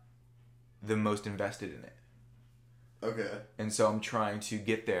not the most invested in it. Okay. And so I'm trying to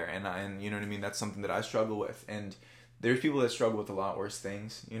get there, and you know what I mean? That's something that I struggle with. And there's people that struggle with a lot worse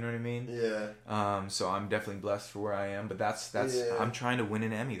things, you know what I mean? Yeah. So I'm definitely blessed for where I am, but that's I'm trying to win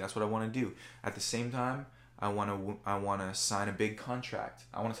an Emmy. That's what I want to do. At the same time, I want to sign a big contract.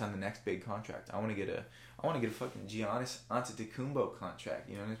 I want to sign the next big contract. I want to get a fucking Giannis Antetokounmpo contract.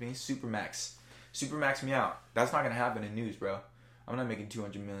 You know what I mean? Supermax me out. That's not gonna happen in news, bro. I'm not making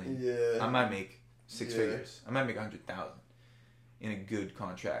 $200 million. Yeah. I might make six figures. I might make 100,000 in a good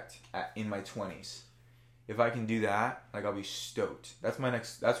contract in my 20s. If I can do that, like, I'll be stoked. That's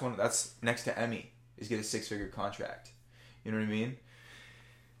next to Emmy, is get a 6-figure contract. You know what I mean?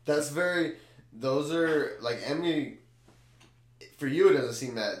 Those are, like, Emmy, for you it doesn't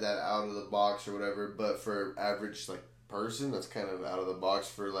seem that out of the box or whatever, but for average, like, person, that's kind of out of the box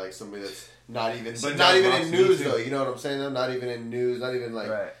for, like, somebody that's not even in news, though. You know what I'm saying, though? Not even in news, not even, like,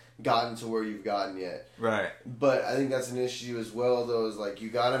 right. Gotten to where you've gotten yet. Right. But I think that's an issue as well, though, is, like, you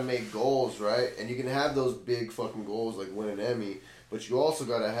gotta make goals, right? And you can have those big fucking goals, like win an Emmy, but you also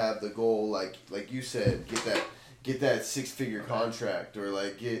gotta have the goal, like you said, get that 6-figure contract, or,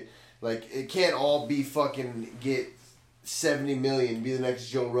 like, it can't all be fucking get 70 million, be the next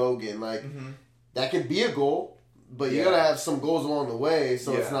Joe Rogan. Like, that could be a goal, but you gotta have some goals along the way,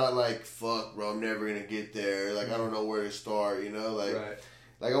 so it's not like, fuck, bro, I'm never gonna get there. Like, I don't know where to start, you know? Like,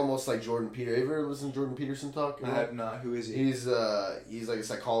 like almost like Jordan Peterson. Have you ever listened to Jordan Peterson talk? I have not. Who is he? He's like a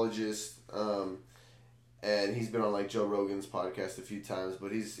psychologist, and he's been on, like, Joe Rogan's podcast a few times,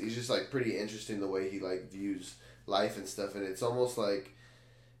 but he's just, like, pretty interesting the way he, like, views life and stuff, and it's almost like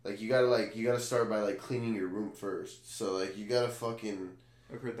you gotta start by, like, cleaning your room first. So, like, you gotta fucking...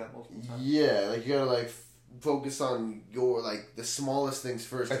 I've heard that multiple times. Yeah, like, you gotta, like, focus on your, like, the smallest things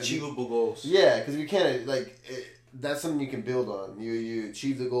first. Achievable goals. Yeah, because you can't, like... that's something you can build on. You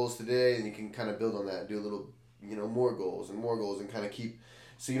achieve the goals today, and you can kind of build on that. Do a little, more goals, and kind of keep...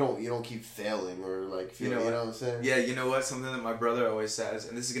 So you don't keep failing or, like, feel, you know what I'm saying? Yeah, you know what? Something that my brother always says,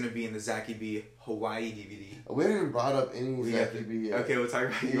 and this is going to be in the Zachy B Hawaii DVD. We haven't even brought up any Zachy B yet. Okay, we'll talk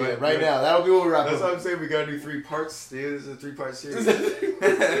about it. Yeah, right now. That'll be what we wrap up. That's what I'm saying. We got to do 3 parts, dude. This is a 3-part series.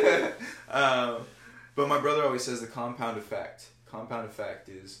 But my brother always says the compound effect. Compound effect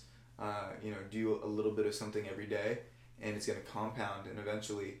is, do a little bit of something every day, and it's going to compound, and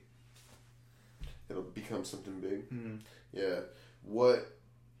eventually... it'll become something big. Mm-hmm. Yeah. What...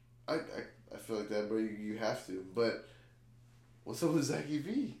 I feel like that, bro. You have to. But what's up with Zachy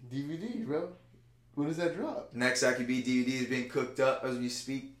B DVD, bro? When does that drop? Next Zachy B DVD is being cooked up as we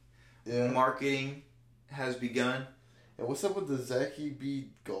speak. Yeah. Marketing has begun. And what's up with the Zachy B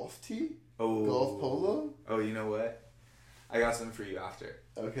golf tee? Oh. Golf polo? Oh, you know what? I got something for you after.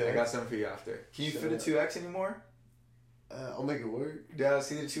 Okay. I got something for you after. Can you fit a 2X anymore? I'll make it work. Yeah,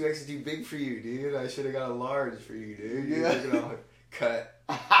 see, the 2X is too big for you, dude. I should have got a large for you, dude. You're looking all cut.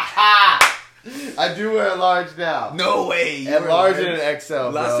 I do wear a large now. No way. And large and an XL, bro.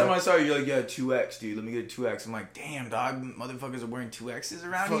 Last time I saw you, you're like, yeah, 2X, dude. Let me get a 2X. I'm like, damn, dog. Motherfuckers are wearing 2Xs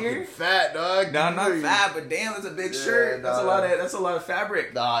around fucking here. Fat, dog. No, I'm not fat, but damn, that's a big shirt. That's a lot of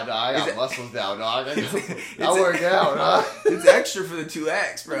fabric. Nah, I got muscles now, dog. I work out, dog. It's extra for the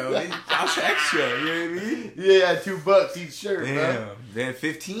 2X, bro. It costs extra. You know what I mean? Yeah, $2 each shirt, bro. Damn,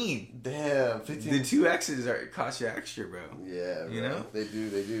 15. Damn, 15. The 2Xs cost you extra, bro. Yeah, bro. You know? They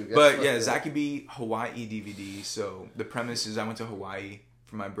do. But yeah, Zachy B Hawaii DVD. So the premise is I went to Hawaii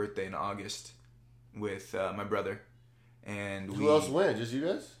for my birthday in August with my brother. And who else went? Just you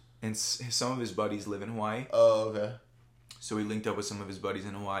guys? And some of his buddies live in Hawaii. Oh, okay. So we linked up with some of his buddies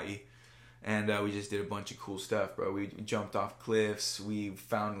in Hawaii. And we just did a bunch of cool stuff, bro. We jumped off cliffs. We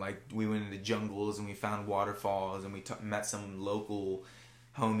went into jungles and we found waterfalls. And we met some local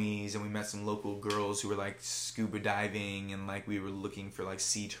homies. And we met some local girls who were, like, scuba diving. And, like, we were looking for, like,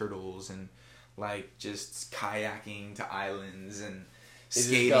 sea turtles. And, like, just kayaking to islands and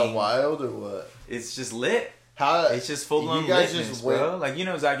skating. It just got wild or what? It's just lit. It's just full-blown litness, bro. Like, you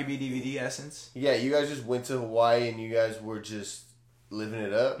know Zachy B DVD Essence? Yeah, you guys just went to Hawaii and you guys were just... living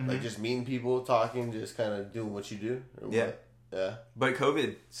it up, like just meeting people, talking, just kind of doing what you do. Or what? Yeah. But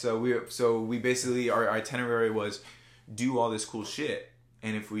COVID, so we basically our itinerary was do all this cool shit,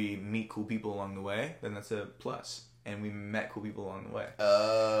 and if we meet cool people along the way, then that's a plus. And we met cool people along the way.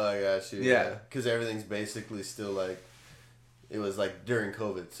 Oh, I got you. Yeah, because everything's basically still like it was like during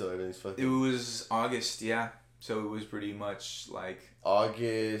COVID, so everything's fucking. It was August, yeah. So it was pretty much like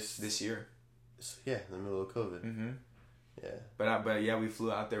August this year. So, yeah, in the middle of COVID. Mm-hmm. Yeah. But yeah, we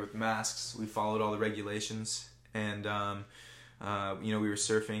flew out there with masks. We followed all the regulations, and we were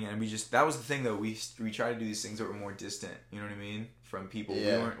surfing, and that was the thing though. We tried to do these things that were more distant. You know what I mean? From people.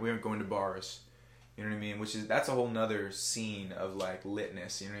 Yeah. We weren't going to bars. You know what I mean? That's a whole nother scene of like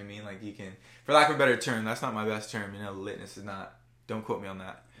litness. You know what I mean? Like you can, for lack of a better term, that's not my best term. You know, litness is not. Don't quote me on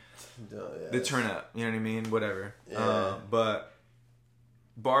that. No, yeah, the turn up. You know what I mean? Whatever. Yeah. But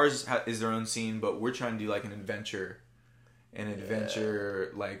bars is their own scene, but we're trying to do like an adventure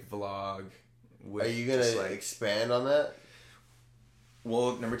like vlog. Are you gonna expand on that?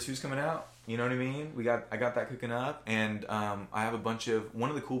 Well, number 2's coming out. You know what I mean? I got that cooking up, and I have a bunch of. One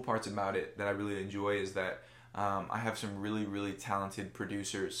of the cool parts about it that I really enjoy is that I have some really, really talented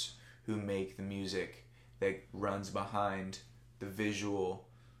producers who make the music that runs behind the visual.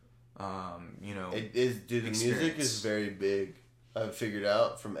 It is. Dude, the music is very big. I've figured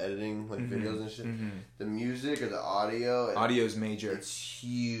out from editing videos and shit. Mm-hmm. The music or the audio. Audio's major. It's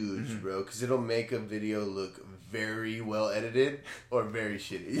huge, bro. Because it'll make a video look very well edited or very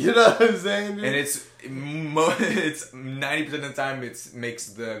shitty. You know what I'm saying, dude? And it's 90% of the time it makes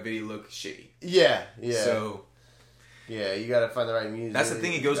the video look shitty. Yeah. So. Yeah, you gotta find the right music. That's the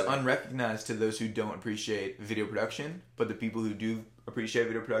thing. It goes unrecognized to those who don't appreciate video production, but the people who do appreciate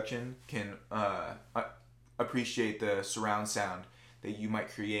video production can appreciate the surround sound that you might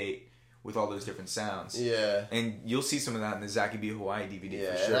create with all those different sounds. Yeah, and you'll see some of that in the Zachy B Hawaii DVD.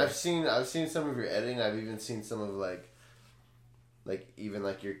 Yeah, for sure. And I've seen some of your editing. I've even seen some of like even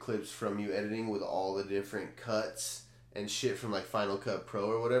like your clips from you editing with all the different cuts and shit from like Final Cut Pro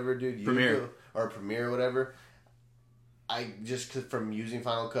or whatever, dude. Premiere or whatever. From using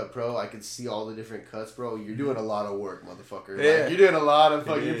Final Cut Pro, I could see all the different cuts, bro. You're doing a lot of work, motherfucker. Yeah. Like, you're doing a lot of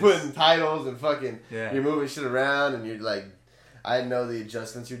fucking, you're putting titles and fucking, you're moving shit around and you're like, I know the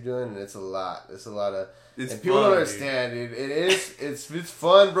adjustments you're doing and it's a lot. It's a lot of, and people don't understand, dude. It's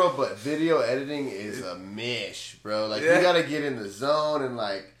fun, bro, but video editing is a mish, bro. Like, you gotta get in the zone and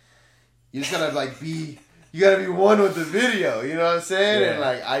like, you just gotta like you gotta be one with the video, you know what I'm saying? Yeah. And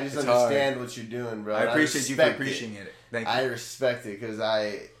like, I just understand what you're doing, bro. I appreciate you for appreciating it. Thank you. I respect it because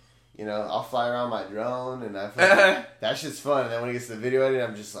I'll fly around my drone and that shit's fun. And then when it gets to the video editing,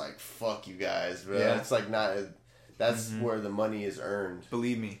 I'm just like, fuck you guys, bro. Yeah. It's like that's where the money is earned.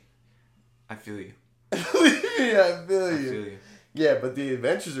 Believe me, I feel you. I feel you. Yeah, but the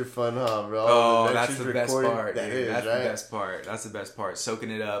adventures are fun, huh, bro? Oh, that's the best part. That's the best part. That's the best part.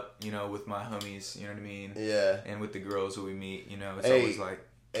 Soaking it up, with my homies, you know what I mean? Yeah. And with the girls who we meet, it's always like.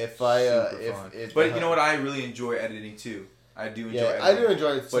 But you know what? I really enjoy editing too. I do enjoy. Yeah, editing, I do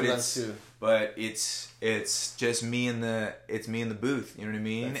enjoy it sometimes too. But it's just me in the booth. You know what I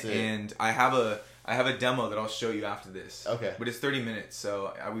mean? And I have a demo that I'll show you after this. Okay. But it's 30 minutes,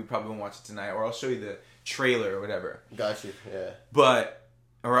 so we probably won't watch it tonight, or I'll show you the trailer or whatever. Got you. Yeah.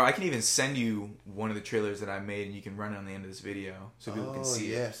 Or I can even send you one of the trailers that I made, and you can run it on the end of this video so people can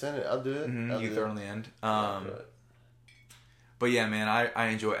see it. Yeah, send it. I'll do it. Mm-hmm. You can throw it on the end. But yeah, man, I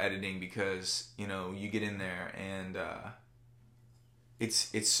enjoy editing because, you get in there and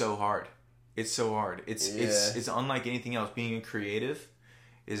it's so hard. It's so hard. It's unlike anything else. Being a creative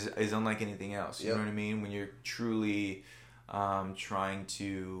is unlike anything else. You know what I mean? When you're truly trying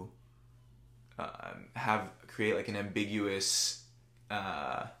to create like an ambiguous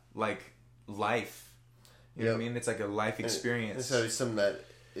like life. You know what I mean? It's like a life experience. It's something that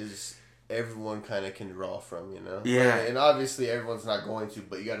is everyone kind of can draw from, Yeah. And obviously everyone's not going to,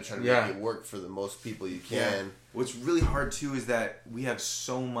 but you got to try to make it work for the most people you can. Yeah. What's really hard too is that we have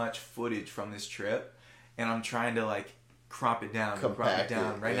so much footage from this trip, and I'm trying to like crop it down.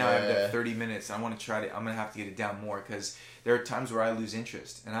 Right now I have that 30 minutes. I want to try to. I'm gonna have to get it down more because there are times where I lose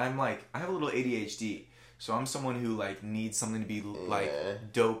interest, and I'm like, I have a little ADHD. So I'm someone who like needs something to be like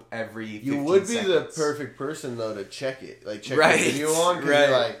dope every 15 You would be seconds. the perfect person though to check it, like check the video on, because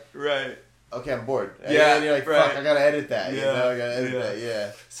you're like, okay, I'm bored. Yeah, and you're like, fuck, I gotta edit that. I gotta edit that.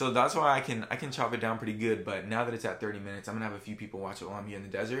 Yeah. So that's why I can chop it down pretty good. But now that it's at 30 minutes, I'm gonna have a few people watch it while I'm here in the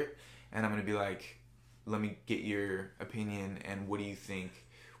desert, and I'm gonna be like, let me get your opinion and what do you think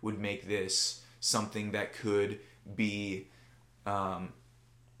would make this something that could be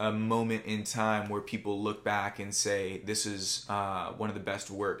a moment in time where people look back and say, this is one of the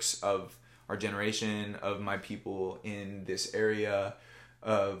best works of our generation, of my people in this area,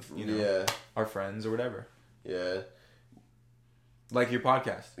 of our friends or whatever. Yeah. Like your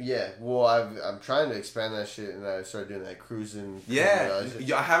podcast. Yeah. Well, I'm trying to expand that shit, and I started doing that cruising. Yeah.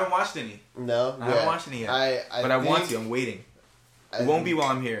 I haven't watched any. No? I haven't watched any yet. But I want to. I'm waiting. It won't be while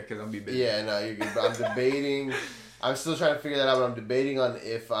I'm here, because I'll be busy. Yeah, no, you're good. But I'm debating... I'm still trying to figure that out, but I'm debating on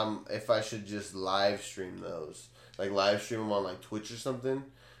if I should just live stream those. Like, live stream them on, like, Twitch or something,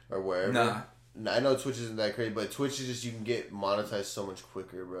 or wherever. Nah. I know Twitch isn't that crazy, but Twitch is just, you can get monetized so much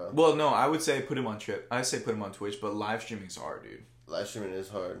quicker, bro. Well, no, I would say put him on Twitch, but live streaming is hard, dude. Live streaming is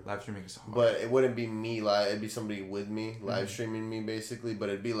hard. Live streaming is hard. But it wouldn't be me live. It'd be somebody with me, live streaming me, basically. But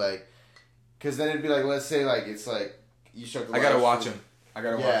it'd be like... Because then it'd be like, let's say, like, it's like... You start to I gotta watch him. I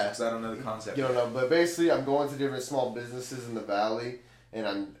gotta watch it because I don't know the concept. You don't know, but basically I'm going to different small businesses in the valley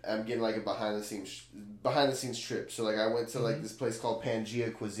and I'm getting like a behind the scenes trip. So like I went to like this place called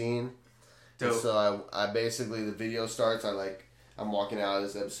Pangea Cuisine. Dope. And so I basically, the video starts. I'm walking out.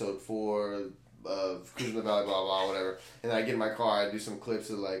 This episode 4 of Cruising the Valley, blah blah whatever. And then I get in my car. I do some clips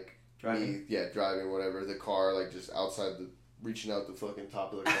of like driving, whatever. The car like just outside reaching out the fucking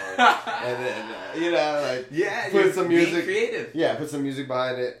top of the car, and then put some music. Being creative. Yeah, put some music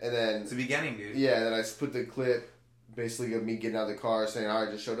behind it, and then it's the beginning, dude. Yeah, and then I put the clip, basically of me getting out of the car, saying, "All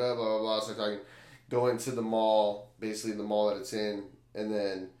right, just showed up, blah blah blah." Start talking, go into the mall, basically the mall that it's in, and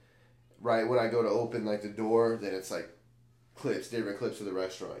then right when I go to open like the door, then it's like different clips of the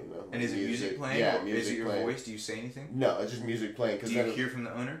restaurant, you know. And is it music playing? Yeah, music. Is it your voice? Do you say anything? No, it's just music playing. Do you hear from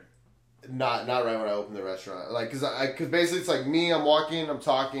the owner? Not right when I open the restaurant. Like, cause basically it's like me, I'm walking, I'm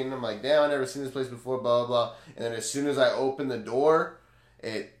talking, I'm like, damn, I never seen this place before, blah, blah, blah. And then as soon as I open the door,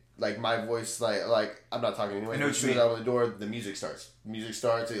 it, like, my voice, like, I'm not talking anyway. As soon as I open the door, the music starts. Music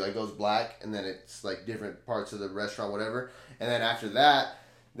starts, it, like, goes black, and then it's, like, different parts of the restaurant, whatever. And then after that,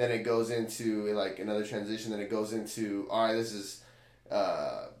 then it goes into, like, another transition, then it goes into, all right, this is,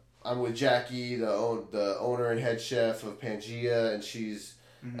 I'm with Jackie, the owner and head chef of Pangea, and she's,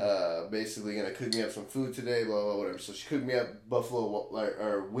 basically gonna cook me up some food today, blah blah whatever. So she cooked me up buffalo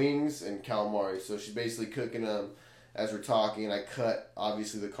wings and calamari. So she's basically cooking them as we're talking. I cut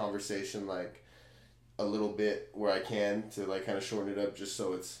obviously the conversation like a little bit where I can to like kind of shorten it up just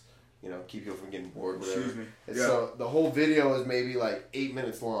so it's keep people from getting bored. Whatever. Excuse me. And so the whole video is maybe like 8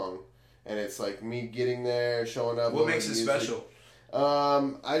 minutes long, and it's like me getting there, showing up. What makes it special?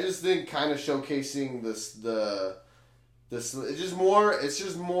 I just think kind of showcasing it's just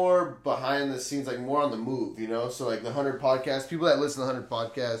more behind the scenes, like more on the move, So like the 100 podcast, people that listen to 100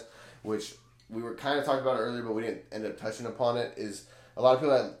 podcast, which we were kind of talking about it earlier, but we didn't end up touching upon it, is a lot of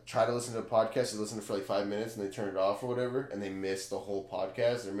people that try to listen to a podcast, they listen to it for like 5 minutes and they turn it off or whatever, and they miss the whole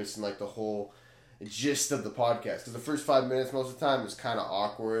podcast. They're missing like the whole gist of the podcast. Because the first 5 minutes most of the time is kind of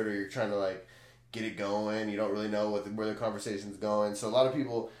awkward, or you're trying to like get it going. You don't really know where the conversation's going. So a lot of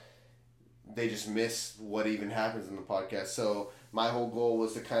people, they just miss what even happens in the podcast. So my whole goal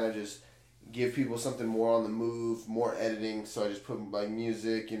was to kind of just give people something more on the move, more editing. So I just put like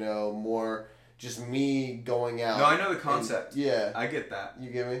music, more just me going out. No, I know the concept. Yeah. I get that.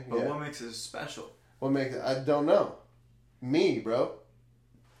 You get me? But what makes it special? What makes it? I don't know. Me, bro.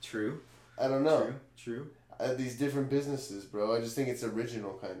 True. I don't know. True. These different businesses, bro. I just think it's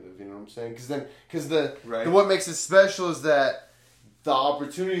original, kind of. You know what I'm saying? Because what makes it special is that the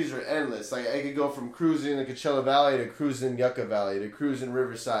opportunities are endless. Like, I could go from cruising the Coachella Valley to cruising Yucca Valley to cruising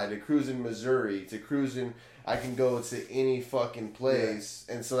Riverside to cruising Missouri to cruising. I can go to any fucking place,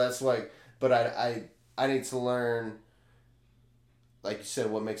 and so that's like. But I need to learn. Like you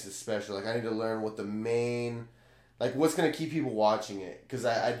said, what makes it special? Like I need to learn what the main, like what's gonna keep people watching it. Because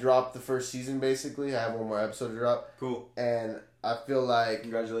I dropped the first season basically. I have one more episode to drop. Cool. And I feel like.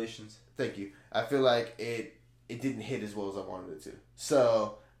 Congratulations. Thank you. I feel like it didn't hit as well as I wanted it to.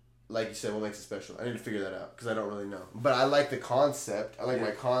 So, like you said, what makes it special? I need to figure that out because I don't really know. But I like the concept. I like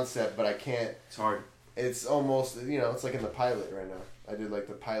my concept, but I can't. It's hard. It's almost, it's like in the pilot right now. I did like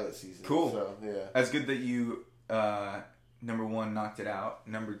the pilot season. Cool. So, yeah. That's good that you, number one, knocked it out.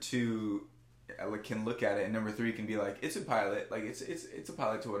 Number two, can look at it. And number three can be like, it's a pilot. Like, it's a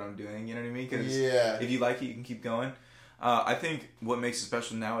pilot to what I'm doing. You know what I mean? Because if you like it, you can keep going. I think what makes it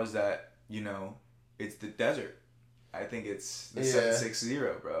special now is that, it's the desert. I think it's the 760,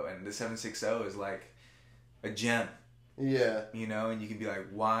 bro. And the 760 is like a gem. Yeah. And you can be like,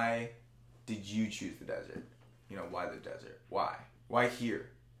 why did you choose the desert? Why the desert? Why? Why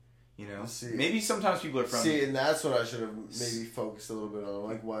here? Maybe sometimes people are from... See, and that's what I should have maybe focused a little bit on.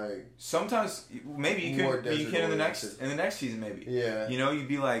 Like, why... Sometimes, maybe you can in the next season, maybe. Yeah. You'd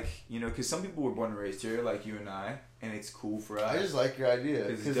be like, because some people were born and raised here, like you and I, and it's cool for us. I just like your idea.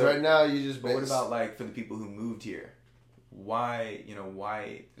 Because right now you just... But what about, like, for the people who moved here? Why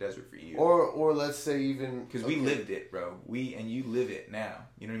the desert for you? Or let's say even... Because we lived it, bro. And you live it now.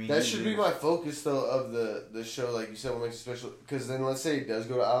 You know what I mean? That should be my focus, though, of the show. Like you said, what makes it special. Because then let's say it does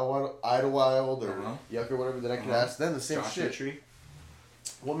go to Idlewild or Yucca or whatever, then I could ask them the same Joshua shit. Tree.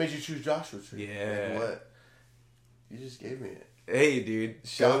 What made you choose Joshua Tree? Yeah. Like what? You just gave me it. Hey, dude,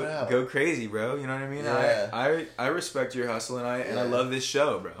 go crazy, bro. You know what I mean? Yeah. I respect your hustle, and I love this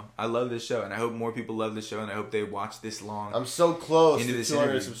show, bro. I love this show, and I hope more people love this show, and I hope they watch this long. I'm so close into to this 200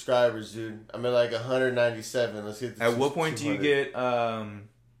 interview. Subscribers, dude. I'm at like 197. Let's get. At what point do you get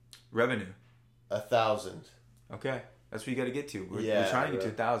revenue? 1,000. Okay, that's what you got to get to. We're trying to get to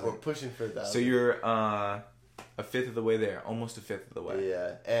 1,000. We're pushing for 1,000. So you're a fifth of the way there, almost a fifth of the way.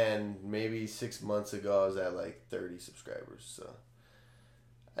 Yeah, and maybe 6 months ago I was at like 30 subscribers. So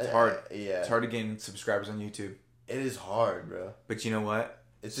It's hard. Yeah. It's hard to gain subscribers on YouTube. It is hard, bro. But you know what?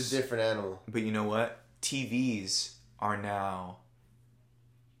 It's a different animal. But you know what? TVs are now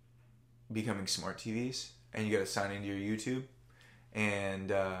becoming smart TVs, and you got to sign into your YouTube,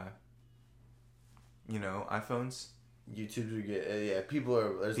 and iPhones. YouTube, you get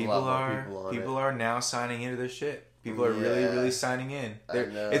There's a lot more people on it. People are now signing into their shit. People are really, really signing in.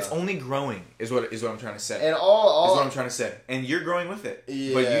 It's only growing, is what I'm trying to say. And all is what I'm trying to say. And you're growing with it.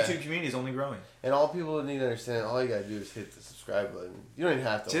 Yeah. But YouTube community is only growing. And all people need to understand, all you gotta do is hit the subscribe button. You don't even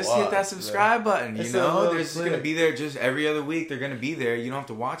have to just hit that subscribe button. You it's know, they're just gonna be there just every other week. They're gonna be there. You don't have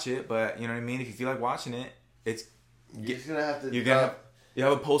to watch it, but you know what I mean. If you feel like watching it, you're just gonna have to. You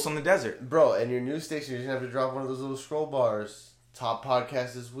have a pulse on the desert, bro. And your news station, you're just gonna have to drop one of those little scroll bars. Top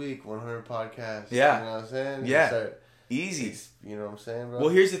podcast this week, 100 podcasts. Yeah, you know what I'm saying. Yeah, easy. You know what I'm saying, bro? Well,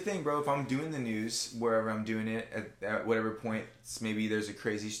 here's the thing, bro. If I'm doing the news, wherever I'm doing it, at whatever point, maybe there's a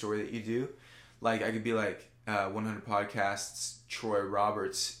crazy story that you do. Like, I could be like, 100 podcasts, Troy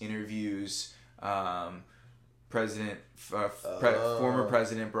Roberts interviews former President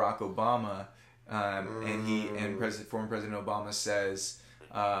Barack Obama, and former President Obama says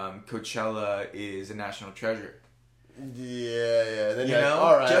Coachella is a national treasure. Yeah. Then you know,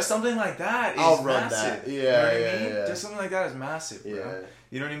 all right. Just something like that is I'll run massive. that. Yeah, you know what I mean? Yeah. Just something like that is massive, bro. Yeah.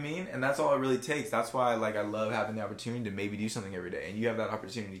 You know what I mean? And that's all it really takes. That's why, like, I love having the opportunity to maybe do something every day, and you have that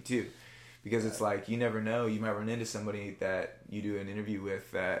opportunity too, because it's like you never know. You might run into somebody that you do an interview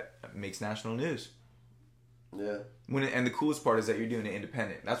with that makes national news. Yeah. And the coolest part is that you're doing it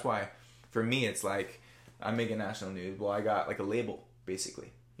independent. That's why, for me, it's like I'm making national news. Well, I got like a label,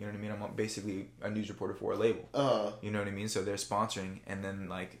 basically. You know what I mean? I'm basically a news reporter for a label. You know what I mean? So they're sponsoring, and then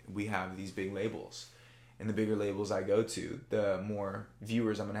like we have these big labels, and the bigger labels I go to, the more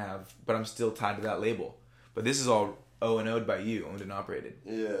viewers I'm gonna have. But I'm still tied to that label. But this is all O&O'd by you, owned and operated.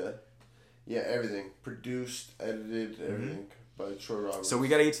 Yeah, everything produced, edited, everything by Troy Roberts. So we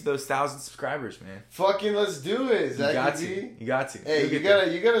gotta get to those 1,000 subscribers, man. Fucking let's do it. You got to. Hey, you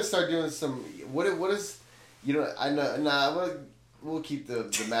gotta start doing some. What is, you know? I know. Nah, we'll keep the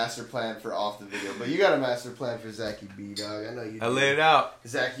master plan for off the video, but you got a master plan for Zachy B, dog. I know you do. I laid it out.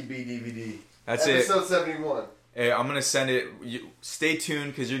 Zachy B DVD. That's Episode 71. Hey, I'm gonna send it. Stay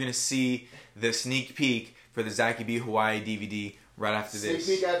tuned because you're gonna see the sneak peek for the Zachy B Hawaii DVD right after this.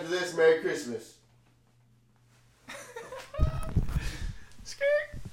 Sneak peek after this. Merry Christmas. Skirt.